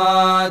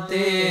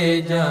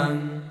මහතේජං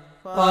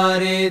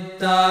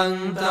පරිත්තං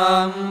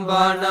තං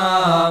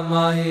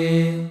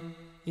බණාමහේ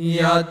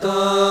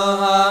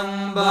යතෝ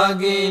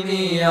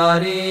භගිනි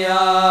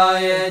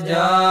අරියාය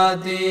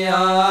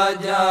ජාතියා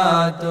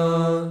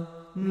ජාතෝ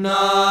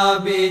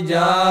නාබිජානාමි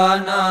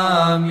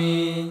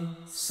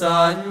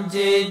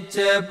සංචිච්ච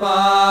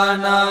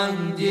පානං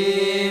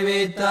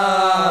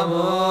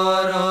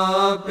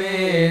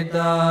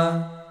ජීවිතාවෝරෝපේතා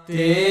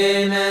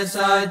තේන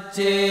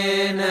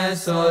සච්චේන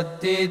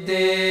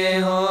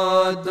සොත්තිතේ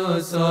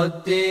හෝතු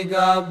සොත්තිගබ්බස්සාති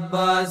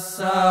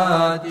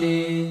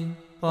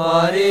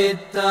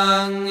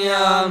පරිත්තං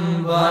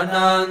යම්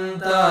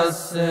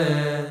බනන්තස්ස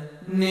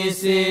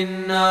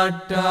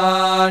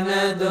නිසින්නට්ඨාන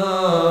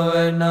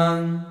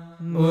දෝවනං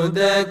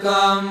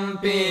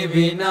උදකම්පි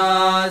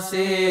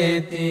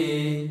විනාසේති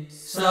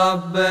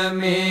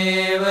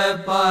සබ්බමේව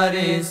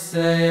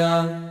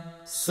පරිස්සයං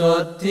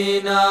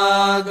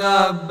සොත්තිනාගබ්බ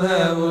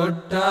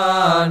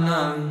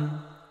උට්ඨානං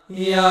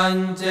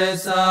යංච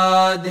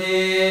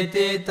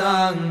සාධේති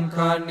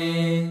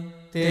තංකනේ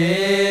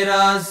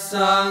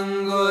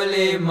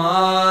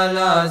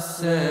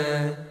තේරස්සංගුලිමාලස්ස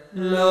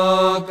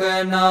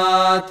ලෝකනාතේන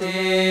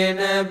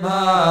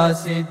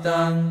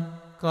භාසිතං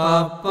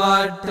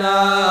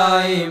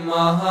කප්පට්ඨායි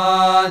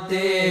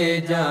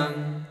මහතේජං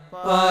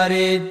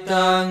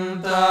පරිත්තං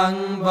තං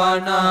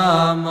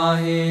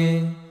බණාමහේ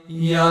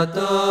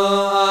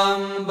යතෝ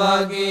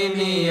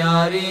භගිනි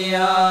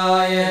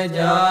අරියාය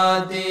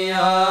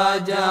ජාතියා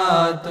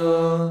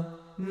ජාතෝ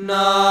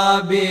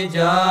නාබිජානාමි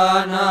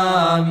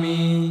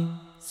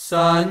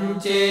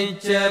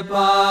සංචිච්ච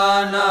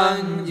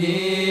පානං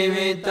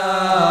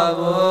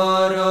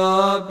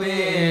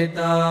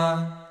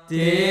ජීවිතාවෝරෝපේතා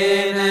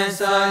තේන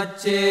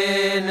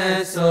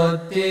සච්චේන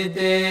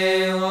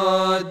සොත්තිතේ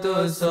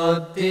හෝතු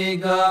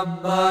සොත්තිගබ්බස්සායි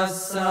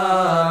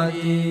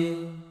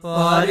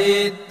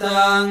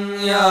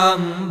පරිත්තං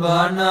යම්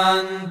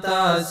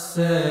බනන්තස්ස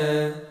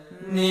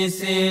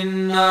නිසින්නට්ඨාන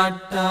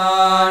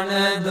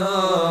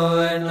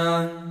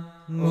දෝවනං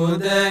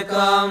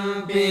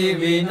මුදකම්පි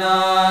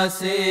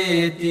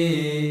විනාසේති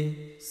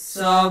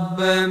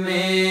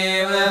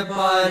සබ්බමේව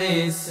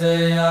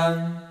පරිස්සයං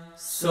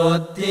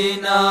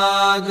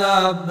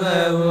සොත්තිනාගබ්බ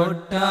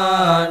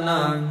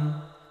උට්ඨානං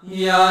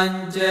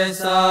යංච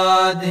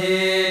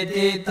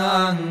සාධේති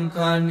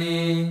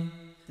තංකනේ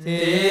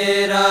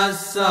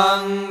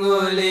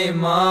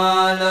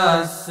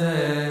තේරස්සංගුලිමාලස්ස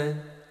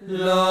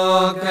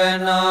ලෝකනාතේන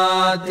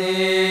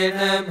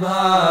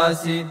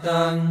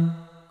භාසිතං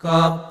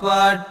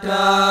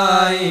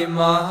කප්පට්ඨායි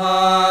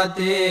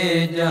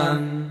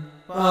මහතේජං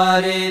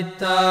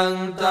පරිත්තං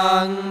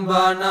තං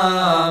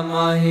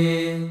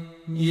බනාමහේ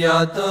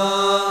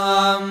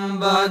යතෝ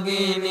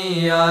භගිනි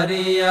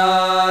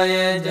අරියාය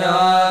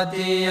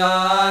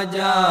ජාතියා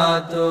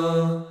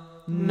ජාතෝ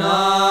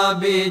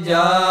නාබිජානාමි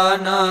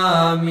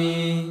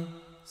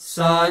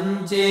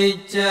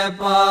සංචිච්ච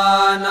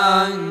පානං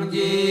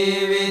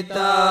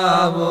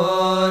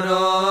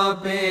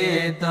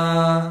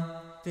ජීවිතාවෝරෝපේතා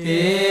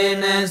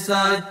තේන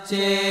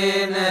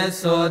සච්චේන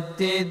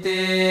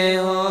සොත්තිතේ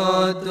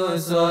හෝතු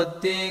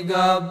සොත්ති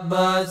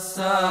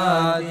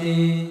ගබ්බස්සාති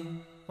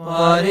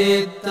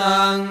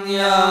පරිත්තං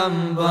යම්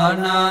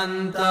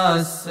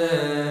බනන්තස්ස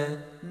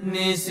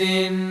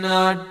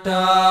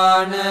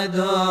නිසින්නට්ඨාන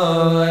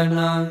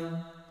දෝවනං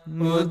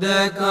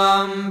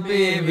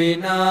මුදකම්පි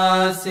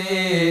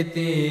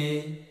විනාසේති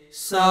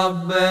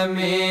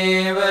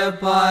සබ්බමේව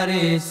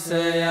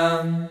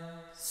පරිස්සයං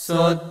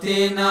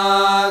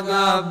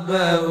සොත්තිනාගබ්බ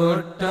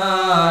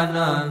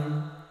උට්ඨානං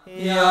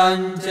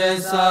යංච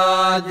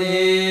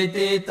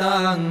සාදේති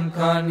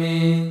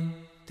තංකනේ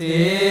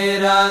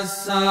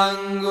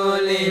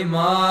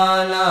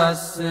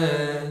තේරස්සංගුලිමාලස්ස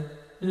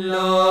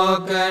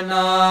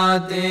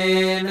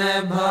ලෝකනාතේන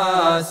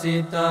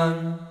භාසිතං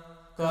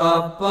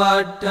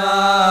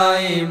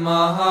කප්පට්ඨායි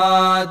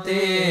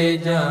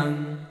මහතේජං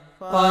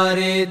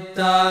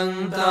පරිත්තං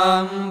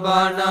තං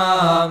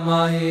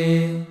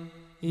බනාමහේ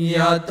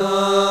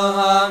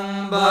යතෝහං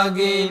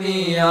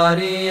භගිනි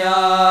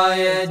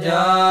අරියාය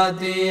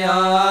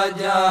ජාතියා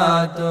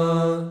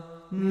ජාතෝ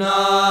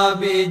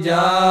නාබිජානාමි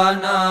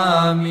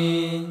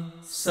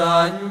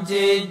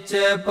සංචිච්ච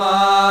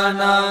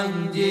පානං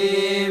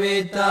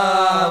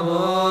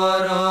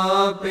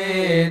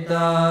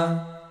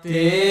ජීවිතාවෝරෝපේතා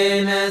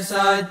තේන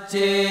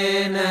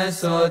සච්චේන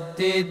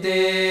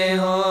සොත්තිතේ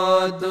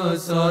හෝතු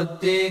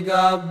සොත්ති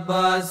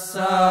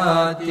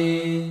ගබ්බස්සාති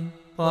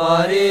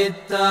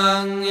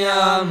පරිත්තං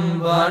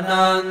යම්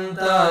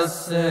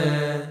බනන්තස්ස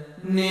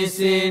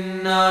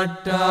නිසින්නට්ඨාන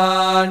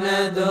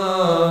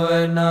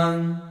දෝවනං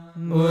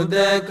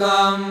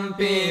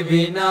මුදකම්පි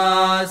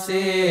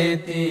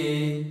විනාසේති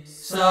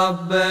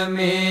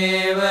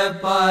සබ්බමේව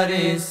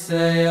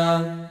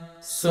පරිස්සයං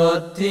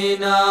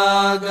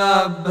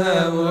සොත්තිනාගබ්බ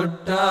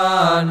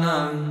උට්ඨානං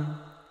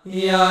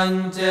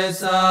යංච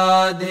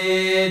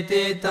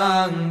සාධේති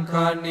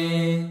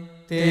තංකනේ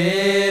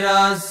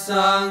තේරස්සංගුලිමාලස්ස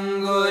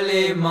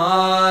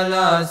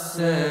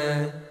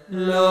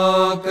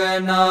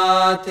ලෝකනාතේන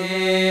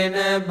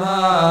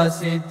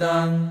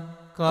භාසිතං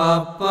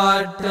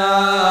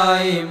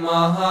කප්පට්ඨායි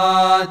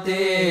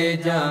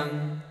මහතේජං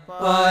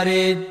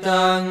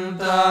පරිත්තං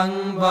තං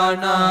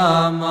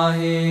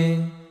බනාමහේ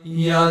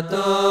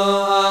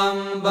යතෝ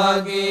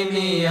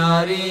භගිනි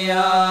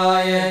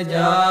අරියාය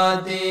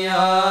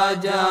ජාතියා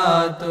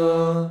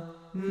ජාතෝ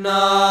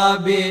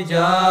නාබිජානාමි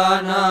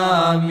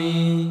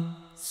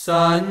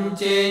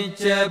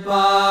සංචිච්ච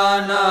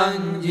පානං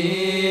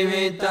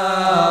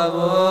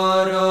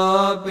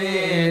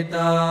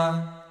ජීවිතාවෝරෝපේතා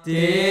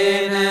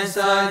තේන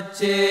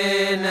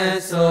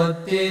සච්චේන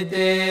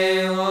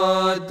සොත්තිතේ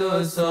හෝතු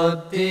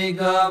සොත්ති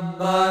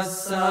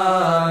ගබ්බස්සාති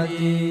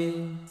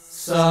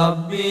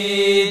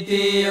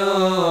සබ්බීතියෝ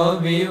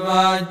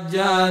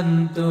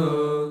විවජ්ජන්තු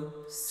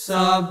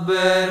සබ්බ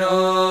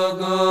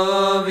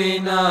රෝගෝ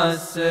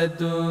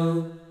විනස්සතු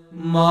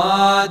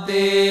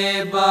මාතේ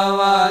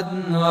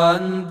භවත්වන්තරායෝ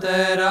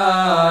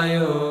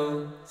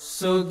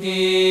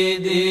සුඛී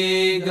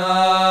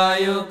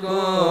දීඝායුකෝ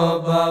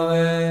භව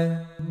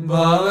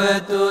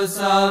භවතු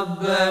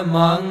සබ්බ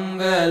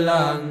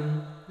මංගලං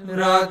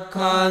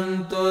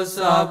රක්ඛන්තු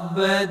සබ්බ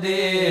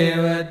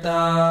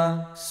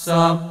දේවතා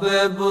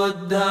සබ්බ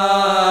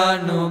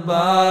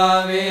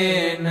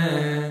බුද්ධානුභාවේන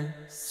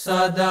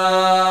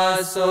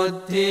සදා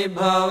සොත්ති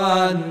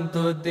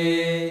භවන්තු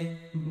තේ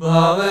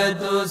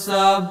භවතු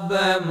සබ්බ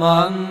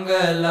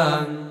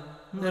මංගලං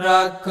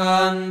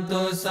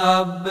රක්ඛන්තු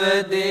සබ්බ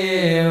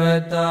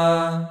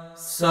දේවතා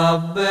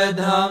සබ්බ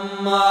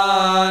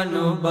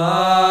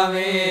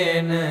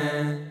ධම්මානුභාවේන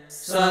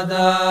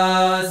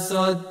සදා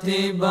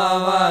සොත්ති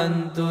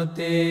භවන්තු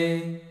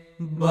තේ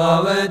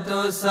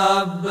භවතු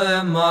සබ්බ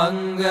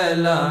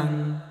මංගලං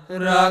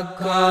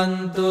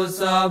රක්ඛන්තු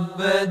සබ්බ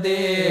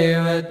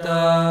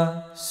දේවතා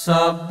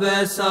සබ්බ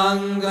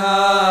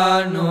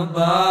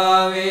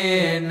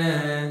සංඝානුභාවේන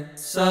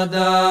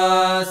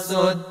සදා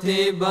සොත්ති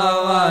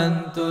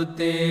භවන්තු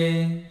තේ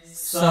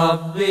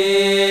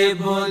Sabbe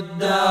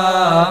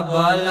buddha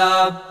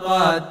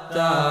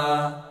balapatta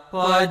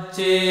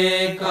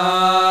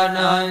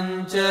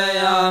paccekananca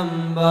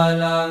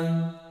balang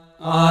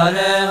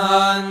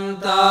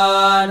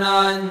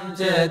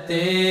arahantananca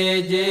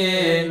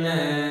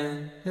tejena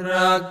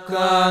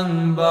rakkang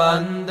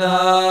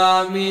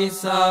bandhami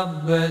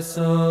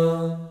sabbaso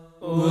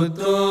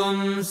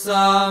utum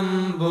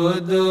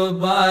sambudu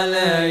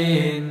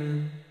balayin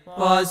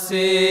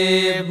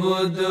pase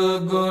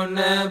budu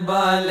guna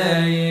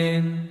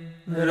balayin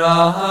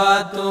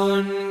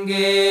rahatun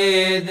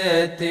geda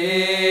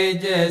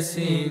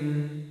tejasin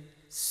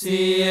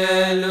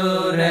siyalu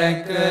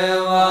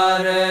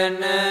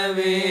rekawarana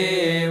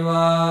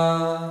veva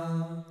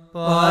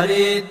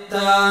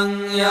parittang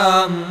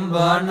yam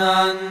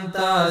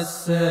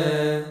banantassa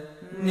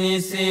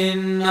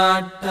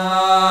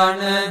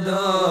nisinnattana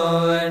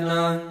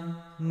dovanang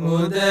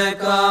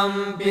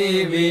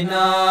mudakampi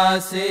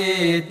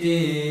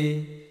vinaseti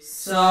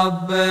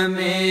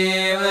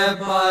sabbameva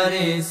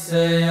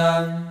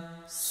parisayang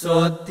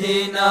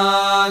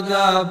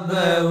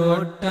sottinagabba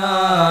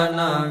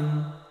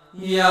uttanang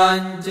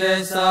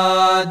yanca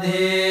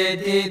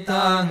sadheti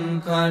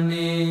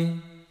tankani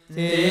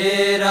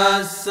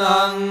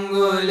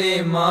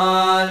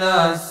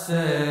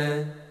terassangulimalassa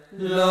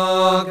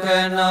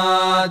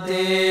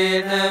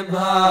lokanatena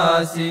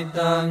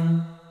bhasitang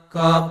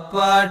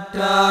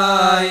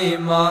kappattai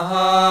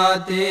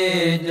mahatejang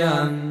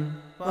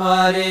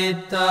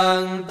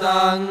parittang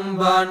tang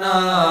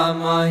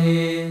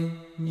banamahe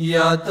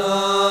yato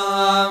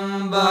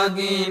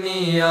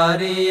ambagini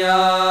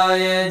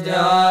ariyaya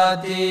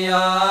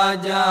jatiya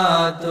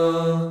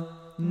jato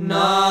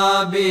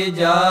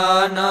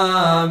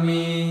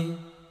nabijanami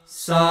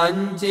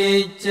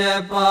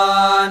sancicca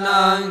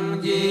panang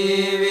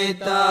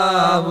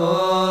jivita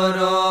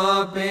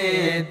voropeta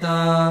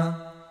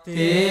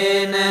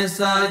tena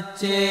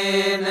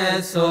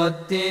saccena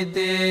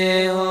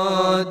sottite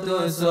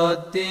hotu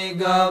sotti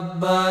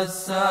gabbasati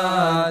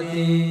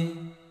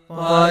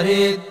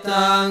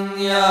parittang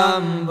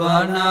yam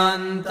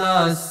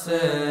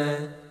banantassa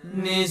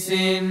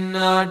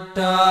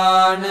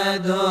nisinnattana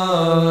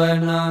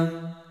dovanang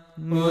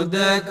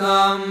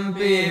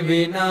mudakampi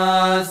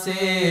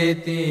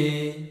vinaseti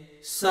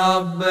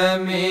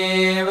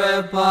sabbameva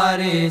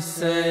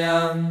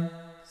parisayang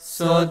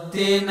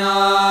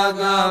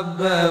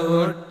sottinagabba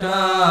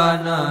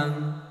uttanang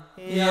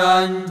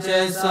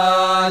yanca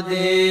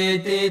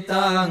sadheti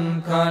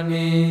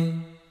tankani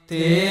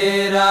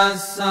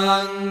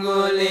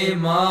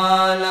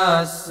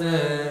terassangulimalassa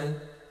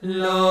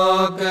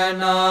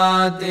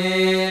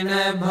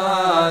lokanatena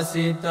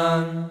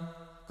bhasitang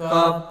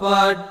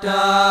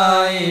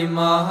kappattai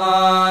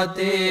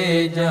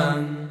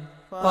mahatejang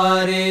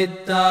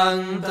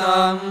parittang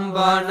tam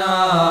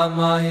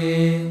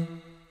banamahe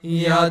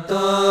yato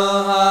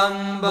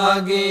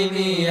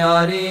hambagini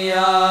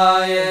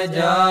ariyaya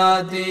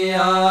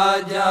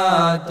jatiya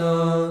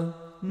jato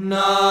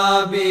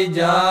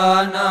nabijanami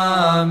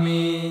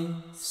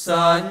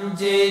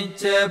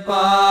sancicca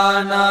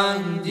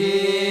panang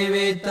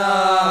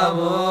jivita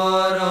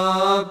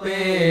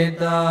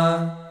voropeta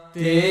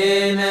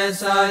tena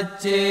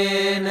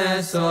saccena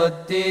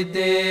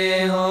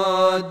sottite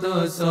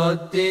hotu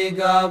sotti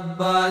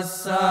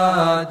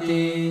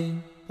gabbasati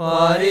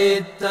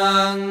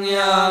parittang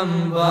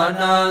yam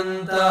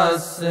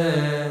banantassa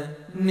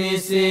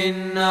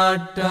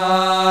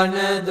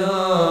nisinnattana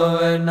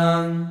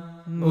dovanang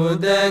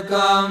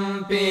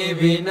mudakampi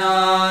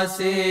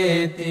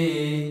vinaseti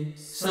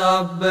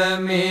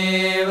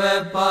sabbameva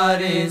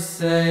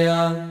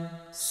parisayang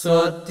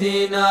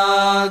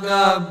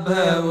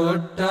sottinagabba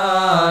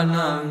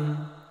uttanang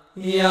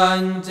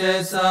yanca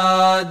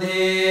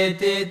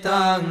sadheti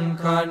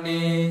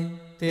tankani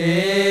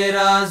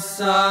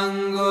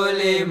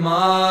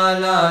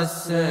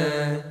terassangulimalassa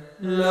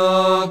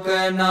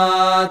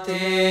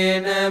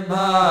lokanatena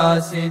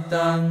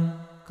bhasitang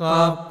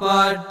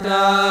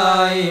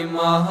kappattai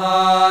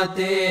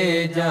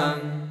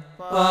mahatejang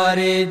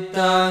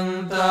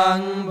parittang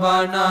tang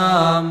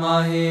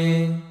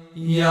banamahe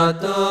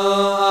yato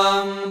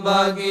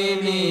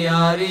ambagini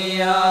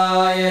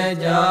ariyaya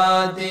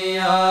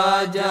jatiya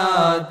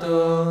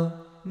jato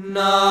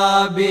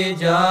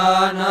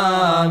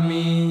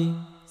nabijanami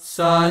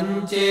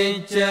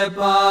sancicca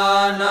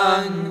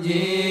panang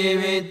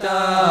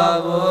jivita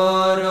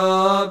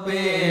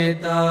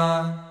voropeta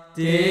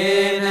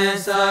tena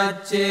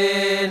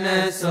saccena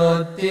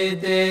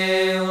sottite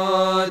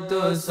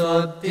hotu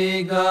sotti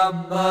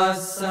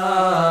gabbasati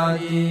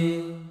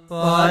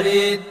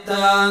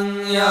parittang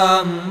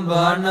yam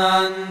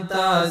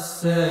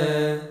banantassa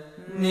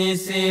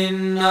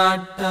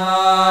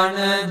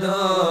nisinnattana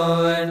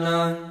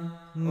dovanang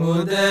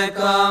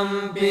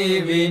mudakampi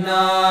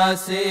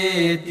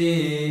vinaseti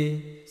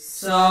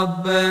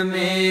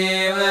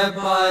sabbameva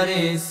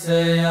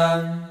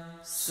parisayang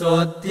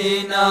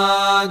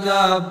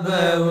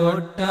sottinagabba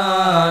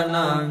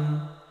uttanang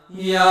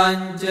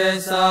yanca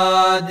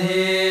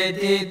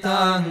sadheti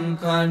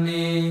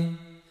tankani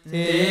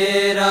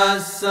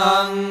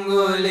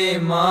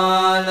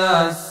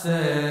තේරස්සංගුලිමාලස්ස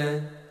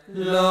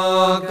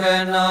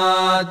ලෝකනාතේන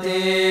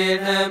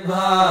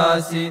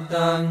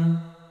භාසිතං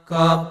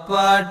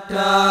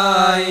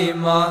කප්පට්ඨායි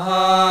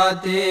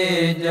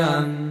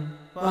මහතේජං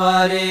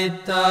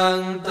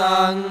පරිත්තං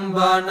තං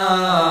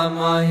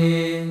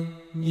බනාමහි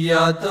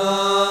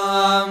යතෝ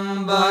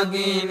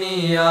අම්බගිනි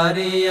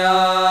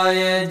අරියාය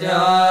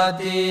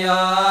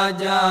ජාතියා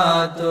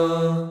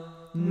ජාතෝ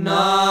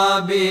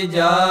නාබිජානාමි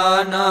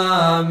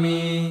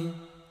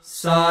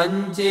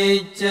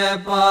සංචිච්ච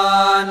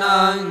පානං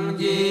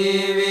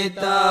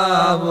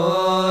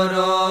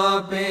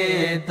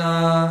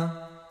ජීවිතාවෝරෝපේතා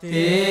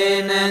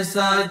තේන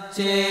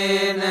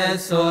සච්චේන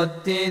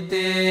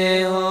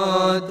සොත්තිතේ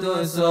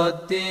හෝතු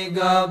සොත්ති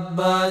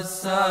ගබ්බස්සාති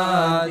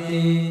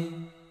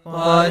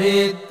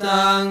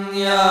පරිත්තං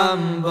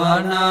යම්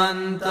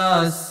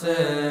වනන්තස්ස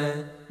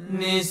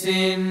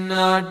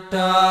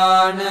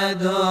නිසින්නට්ඨාන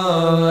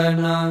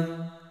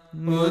දෝවනං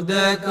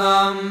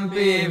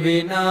මුදකම්පි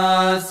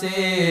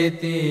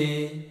විනාසේති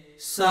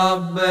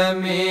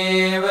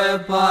සබ්බමේව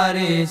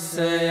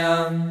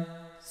පරිස්සයං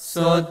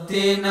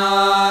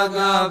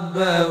සොත්තිනාගබ්බ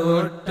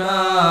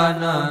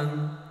උට්ඨානං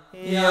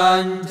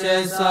යංච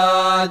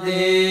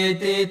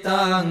සාදේති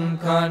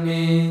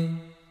තංකනේ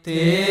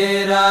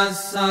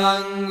තේරස්සංගුලිමාලස්ස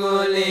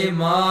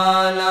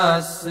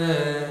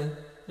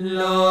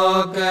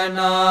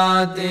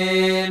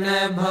ලෝකනාතේන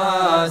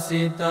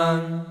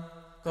භාසිතං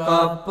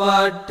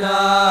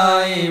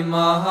කප්පට්ඨායි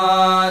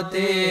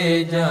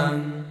මහතේජං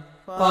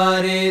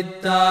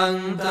පරිත්තං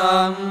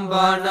තං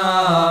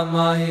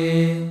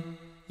බනාමහි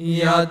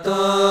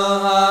යතෝ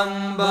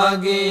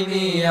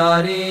හම්බගිනි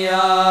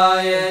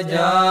අරියාය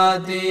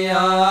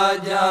ජාතියා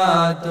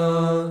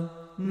ජාතෝ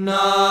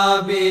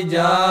නාබිජානාමි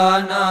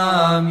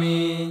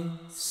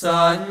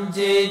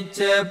සංචිච්ච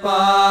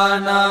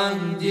පානං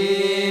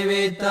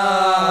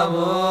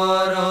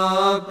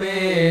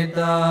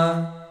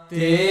ජීවිතාවෝරෝපේතා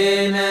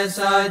තේන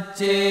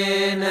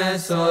සච්චේන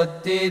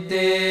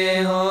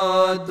සොත්තිතේ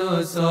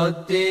හෝතු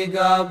සොත්ති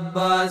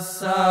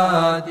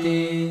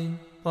ගබ්බස්සාති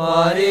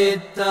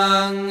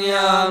පරිත්තං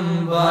යම්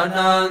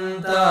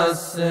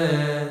වනන්තස්ස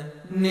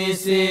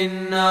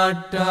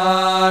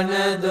නිසින්නට්ඨාන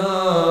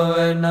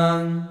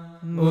දෝවනං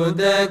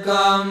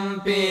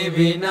මුදකම්පි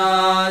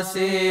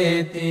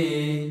විනාසේති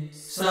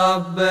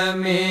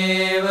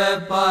සබ්බමේව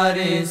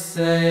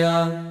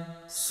පරිස්සයං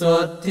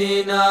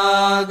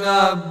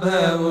සොත්තිනාගබ්බ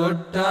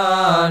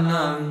උට්ඨානං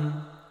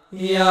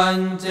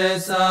යංච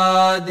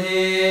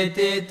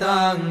සාදේති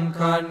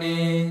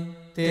තංකනේ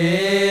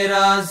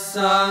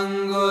තේරස්සංගුලිමාලස්ස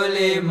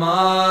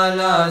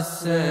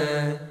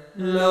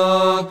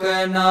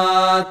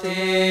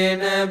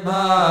ලෝකනාතේන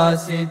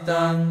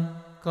භාසිතං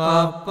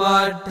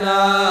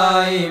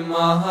කප්පට්ඨායි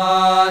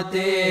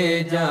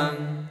මහතේජං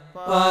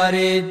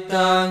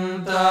පරිත්තං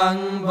තං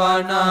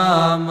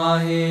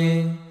බනාමහි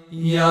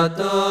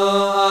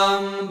යතෝ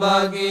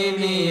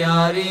අම්බගිනි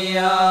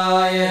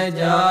අරියාය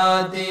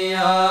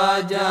ජාතියා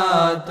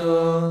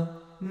ජාතෝ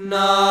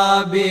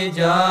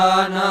නාබිජානාමි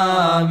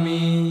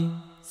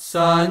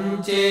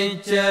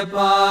සංචිච්ච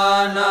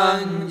පානං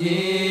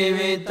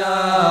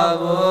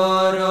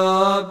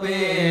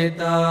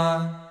ජීවිතාවෝරෝපේතා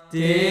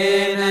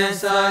තේන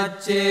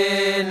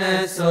සච්චේන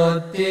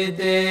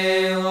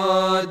සොත්තිතේ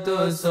හෝතු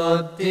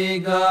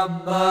සොත්ති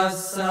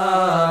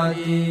ගබ්බස්සාති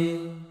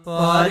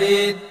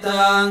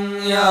පරිත්තං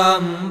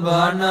යම්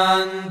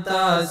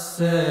වනන්තස්ස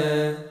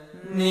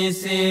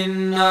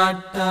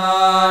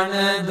නිසින්නට්ඨාන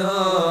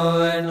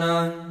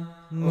දෝවනං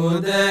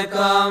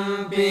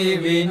මුදකම්පි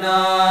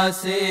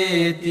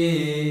විනාසේති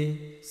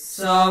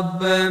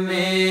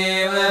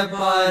සබ්බමේව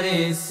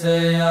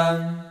පරිස්සයං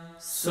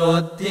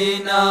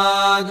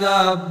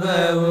සොත්තිනාගබ්බ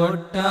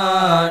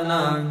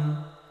උට්ඨානං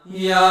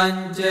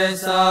යංච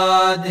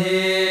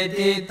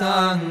සාදේති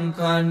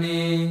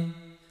තංකනේ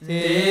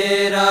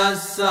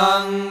තේරස්සංගුලිමාලස්ස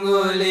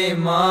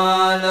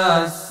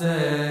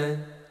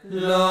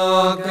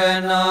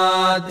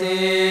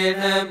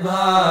ලෝකනාතේන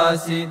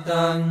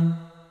භාසිතං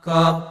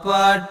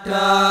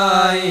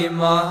කප්පට්ඨායි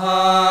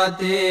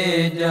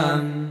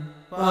මහතේජං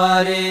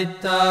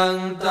පරිත්තං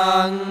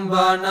තං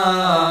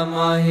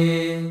බනාමහි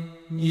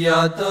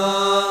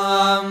යතෝ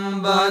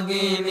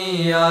අම්බගිනි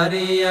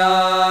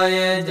අරියාය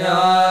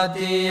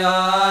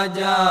ජාතියා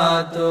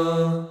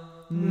ජාතෝ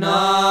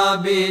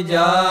නාබිජානාමි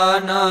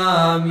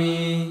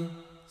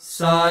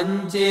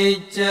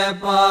සංචිච්ච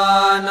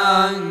පානං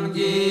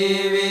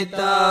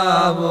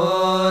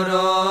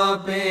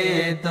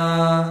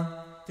ජීවිතාවෝරෝපේතා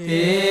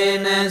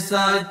තේන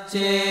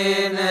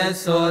සච්චේන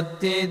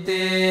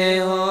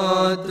සොත්තිතේ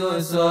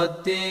හෝතු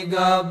සොත්ති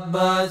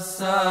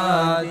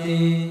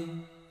ගබ්බස්සාති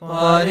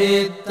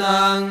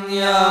පරිත්තං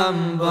යම්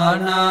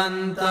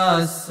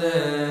වනන්තස්ස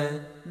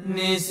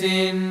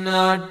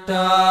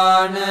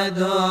නිසින්නට්ඨාන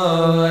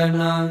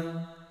දෝවනං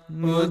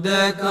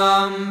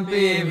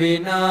මුදකම්පි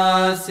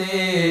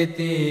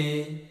විනාසේති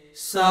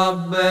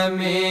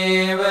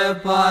සබ්බමේව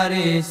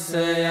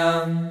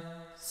පරිස්සයං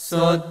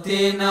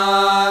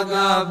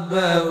සොත්තිනාගබ්බ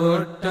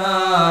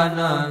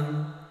උට්ඨානං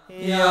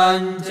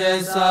යංච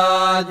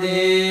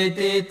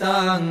සාදේති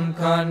තං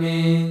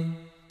කනේ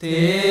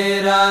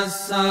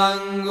තේරස්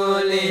අංගුලිමාලස්ස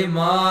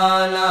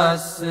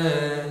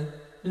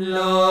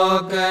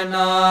ලෝකනාතේන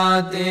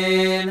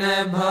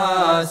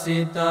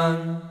භාසිතං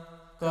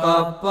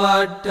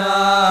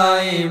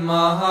කප්පට්ඨායි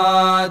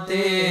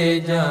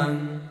මහතේජං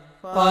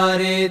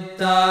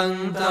පරිත්තං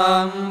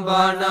තම්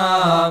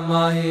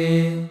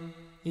බණාමහේ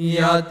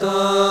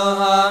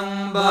යතෝහං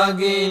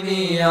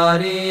භගිනි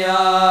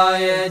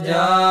අරියාය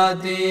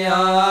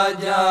ජාතියා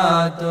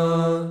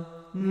ජාතෝ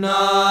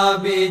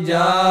නාබිජානාමි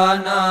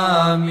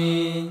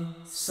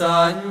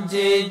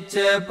සංචිච්ච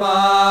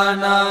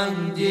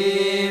පානං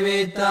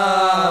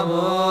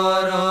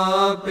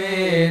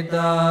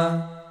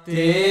ජීවිතාවෝරෝපේතා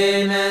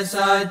තේන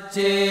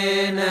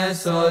සච්චේන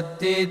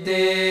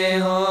සොත්තිතේ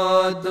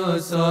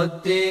හෝතු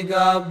සොත්ති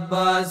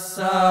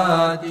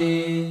ගබ්බස්සාති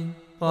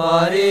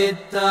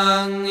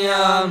පරිත්තං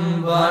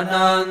යම්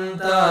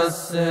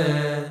වනන්තස්ස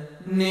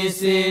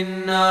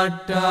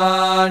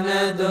නිසින්නට්ඨාන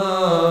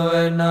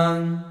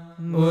දෝවනං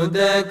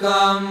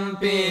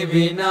මුදකම්පි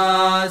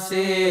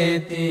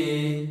විනාසේති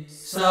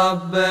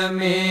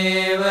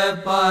සබ්බමේව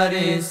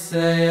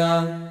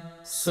පරිස්සයං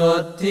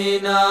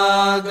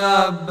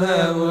සොත්තිනාගබ්බ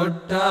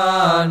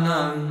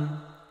උට්ඨානං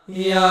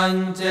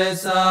යංච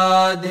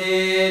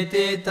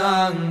සාදේති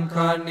තං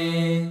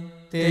කනේ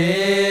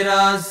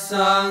තේරස්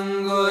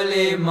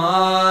අංගුලිමාලස්ස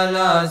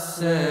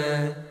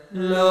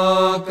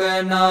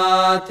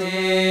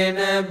ලෝකනාතේන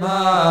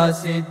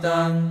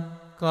භාසිතං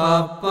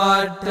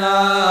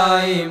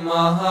කප්පට්ඨායි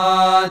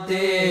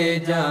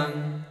මහතේජං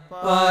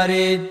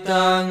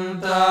පරිත්තං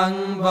තං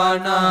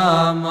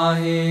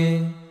බණාමහේ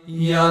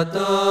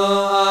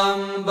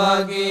යතෝහං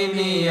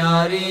භගිනි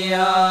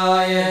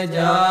අරියාය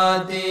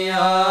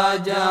ජාතියා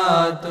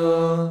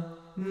ජාතෝ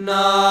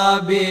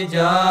නාබිජානාමි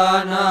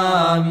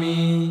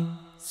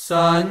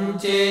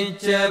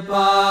සංචිච්ච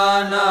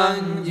පානං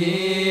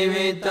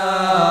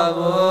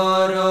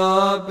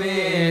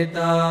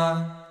ජීවිතාවෝරෝපේතා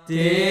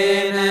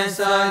තේන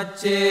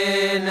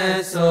සච්චේන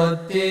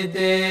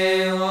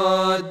සොත්තිතේ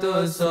හෝතු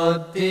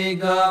සොත්ති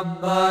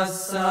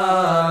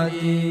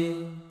ගබ්බස්සාති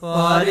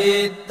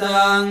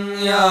පරිත්තං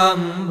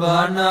යම්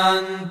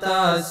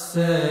වනන්තස්ස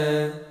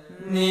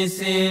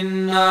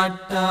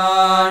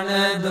නිසින්නට්ඨාන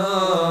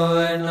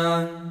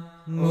දෝවනං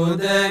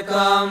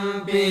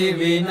මුදකම්පි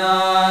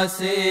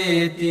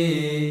විනාසේති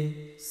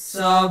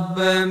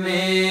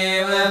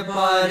සබ්බමේව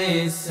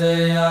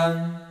පරිස්සයං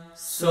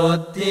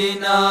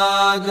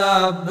සොත්තිනාගබ්බ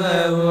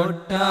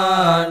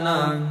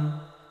උට්ඨානං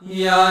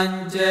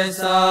යංච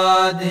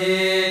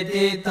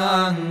සාදේති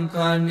තං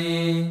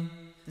කනේ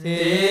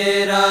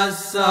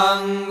තේරස්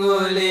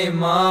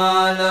අංගුලිමාලස්ස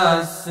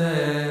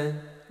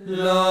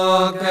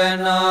ලෝකනාතේන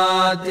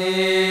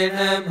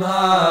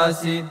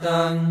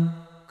භාසිතං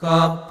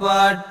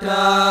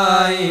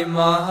කප්පට්ඨායි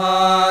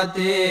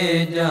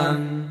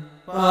මහතේජං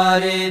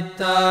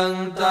පරිත්තං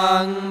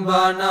තං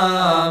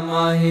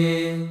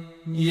බණාමහේ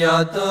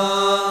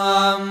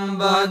යතෝහං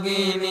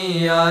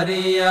භගිනි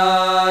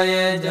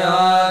අරියාය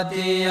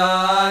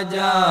ජාතියා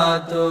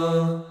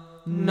ජාතෝ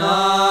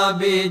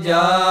නාබිජානාමි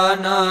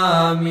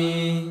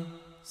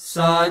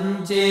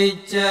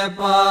සංචිච්ච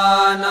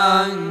පානං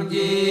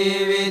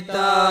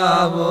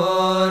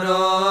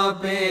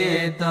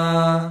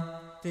ජීවිතාවෝරෝපේතා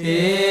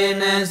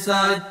තේන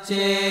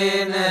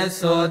සච්චේන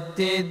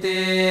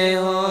සොත්තිතේ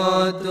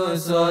හෝතු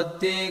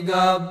සොත්ති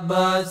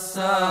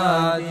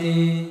ගබ්බස්සාති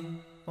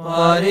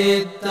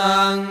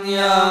පරිත්තං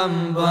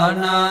යම්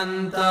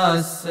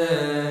වනන්තස්ස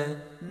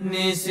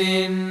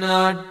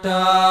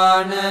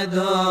නිසින්නට්ඨාන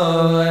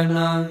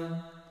දෝවනං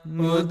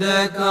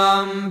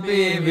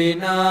මුදකම්පි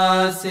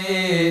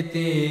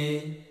විනාසේති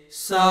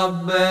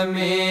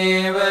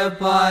සබ්බමේව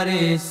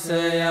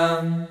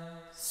පරිස්සයං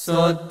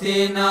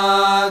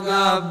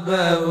සොත්තිනාගබ්බ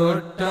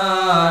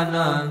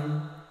උට්ඨානං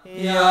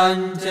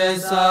යංච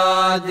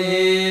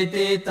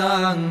සාදේති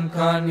තං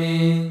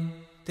කනේ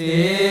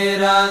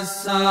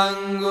තේරස්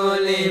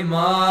අංගුලිමාලස්ස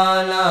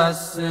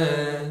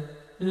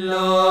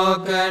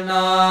ලෝකනාතේන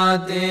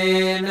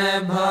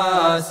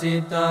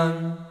භාසිතං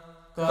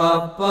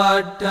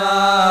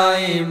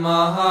කප්පට්ඨායි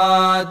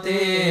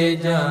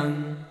මහතේජං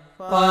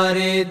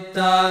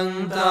පරිත්තං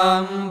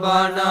තම්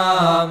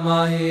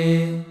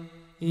බණාමහේ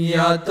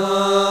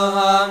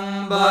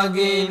යතෝහං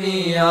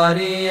භගිනි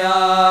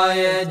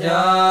අරියාය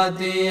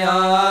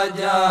ජාතියා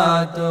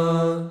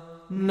ජාතෝ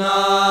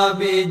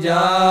නාබිජානාමි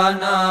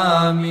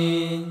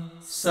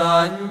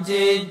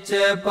සංචිච්ච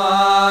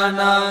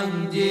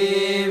පානං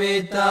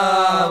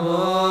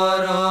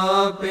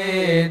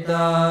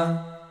ජීවිතාවෝරෝපේතා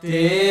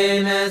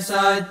තේන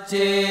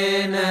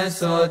සච්චේන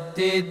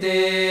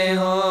සොත්තිතේ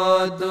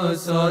හෝතු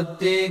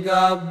සොත්ති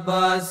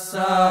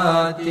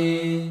ගබ්බස්සාති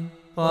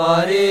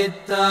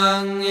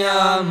පරිත්තං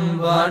යම්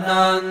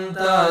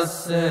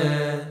වනන්තස්ස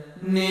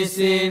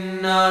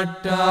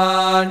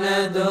නිසින්නට්ඨාන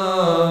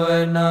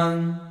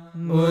දෝවනං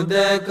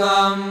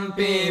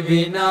මුදකම්පි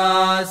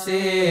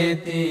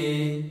විනාසේති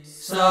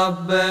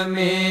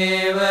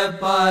සබ්බමේව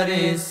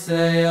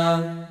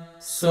පරිස්සයං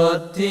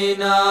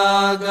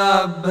සොත්තිනාගබ්බ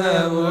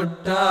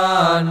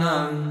උට්ටානං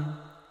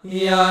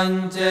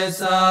යංච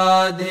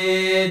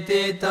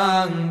සාධේති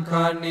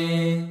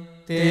තංකනේ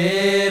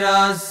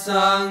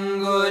තේරස්සංගුලිමාලස්ස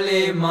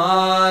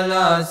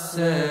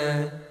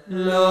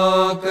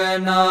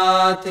ලෝකනාතේන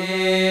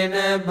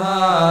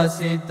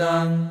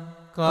භාසිතං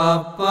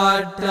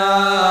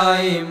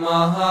කප්පට්ඨායි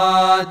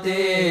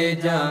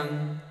මහතේජං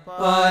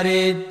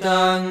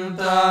පරිත්තං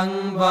තං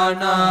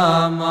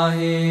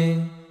බණාමහේ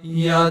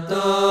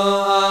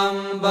යතෝ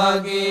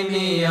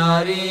භගිනි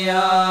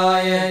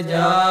අරියාය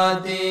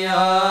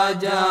ජාතියා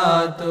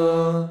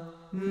ජාතෝ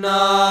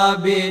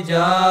නාබිජානාමි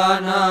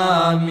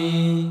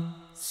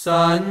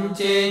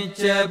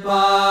සංචිච්ච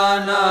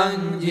පානං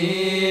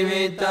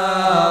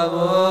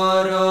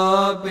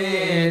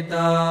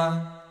ජීවිතාවෝරෝපේතා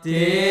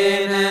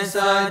තේන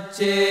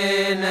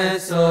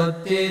සච්චේන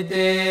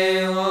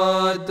සොත්තිතේ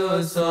හෝතු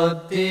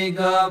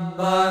සොත්තිගබ්බස්සායි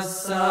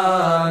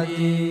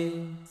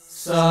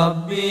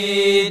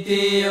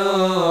සබ්බීතියෝ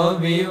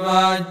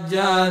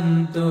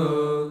විවජ්ජන්තු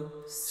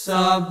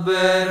සබ්බ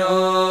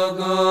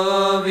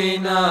රෝගෝ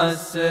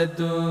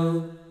විනස්සතු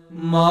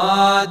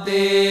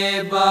මාතේ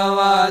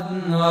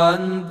භවත්වන්තරායෝ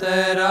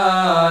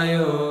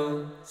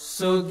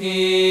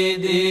සුඛී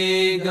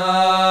දීඝායුකෝ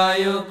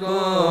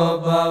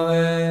භව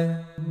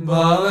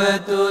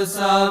භවතු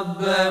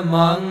සබ්බ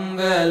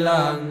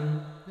මංගලං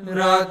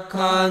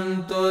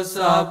රක්ඛන්තු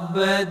සබ්බ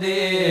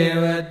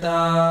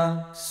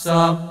දේවතා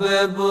සබ්බ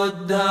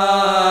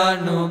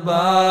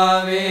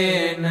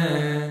බුද්ධානුභාවේන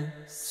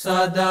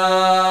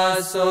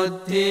සදා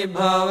සොත්ති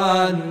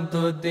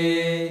භවන්තු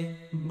තේ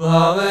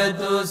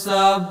භවතු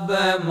සබ්බ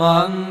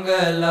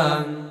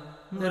මංගලං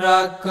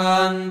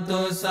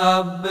රක්ඛන්තු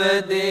සබ්බ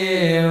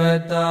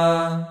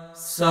දේවතා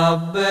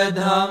සබ්බ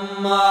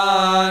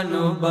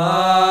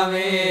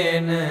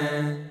ධම්මානුභාවේන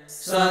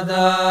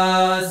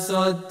සදා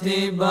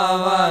සොත්ති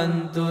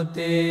භවන්තු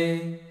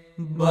තේ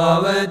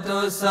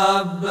භවතු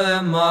සබ්බ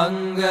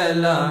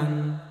මංගලං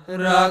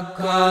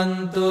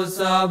රක්ඛන්තු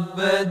සබ්බ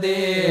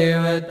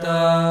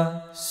දේවතා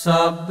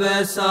සබ්බ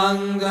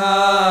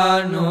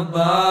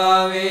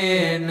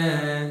සංඝානුභාවේන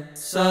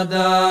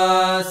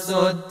සදා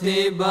සොත්ති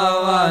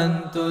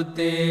භවන්තු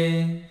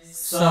තේ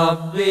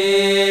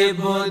සබ්බේ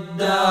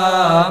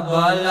බුද්ධා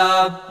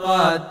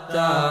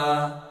බලප්පත්තා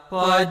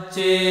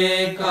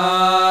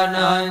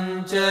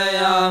පච්චේකානංච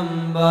යම්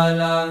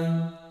බලං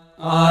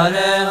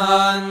අරහන්තානංච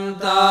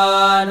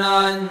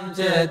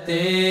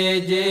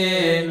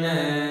තේජේන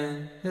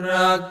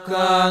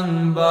රක්ඛං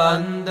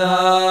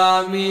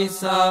බන්ධාමි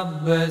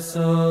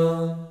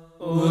සබ්බසෝ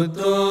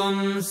උතුම්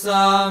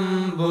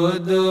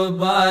සම්බුදු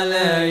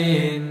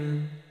බලයෙන්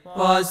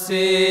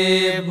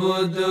පසේ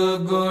බුදු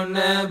ගුණ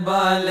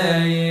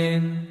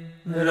බලයෙන්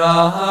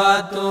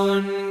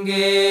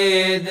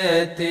රහතුන්ගේද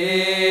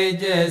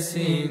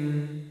තේජසින්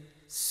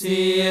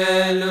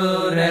සියලු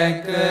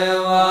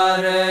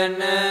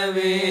රැකවරණ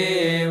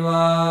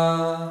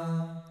වේවා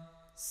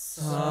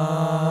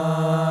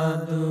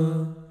සාදු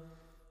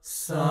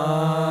සාදු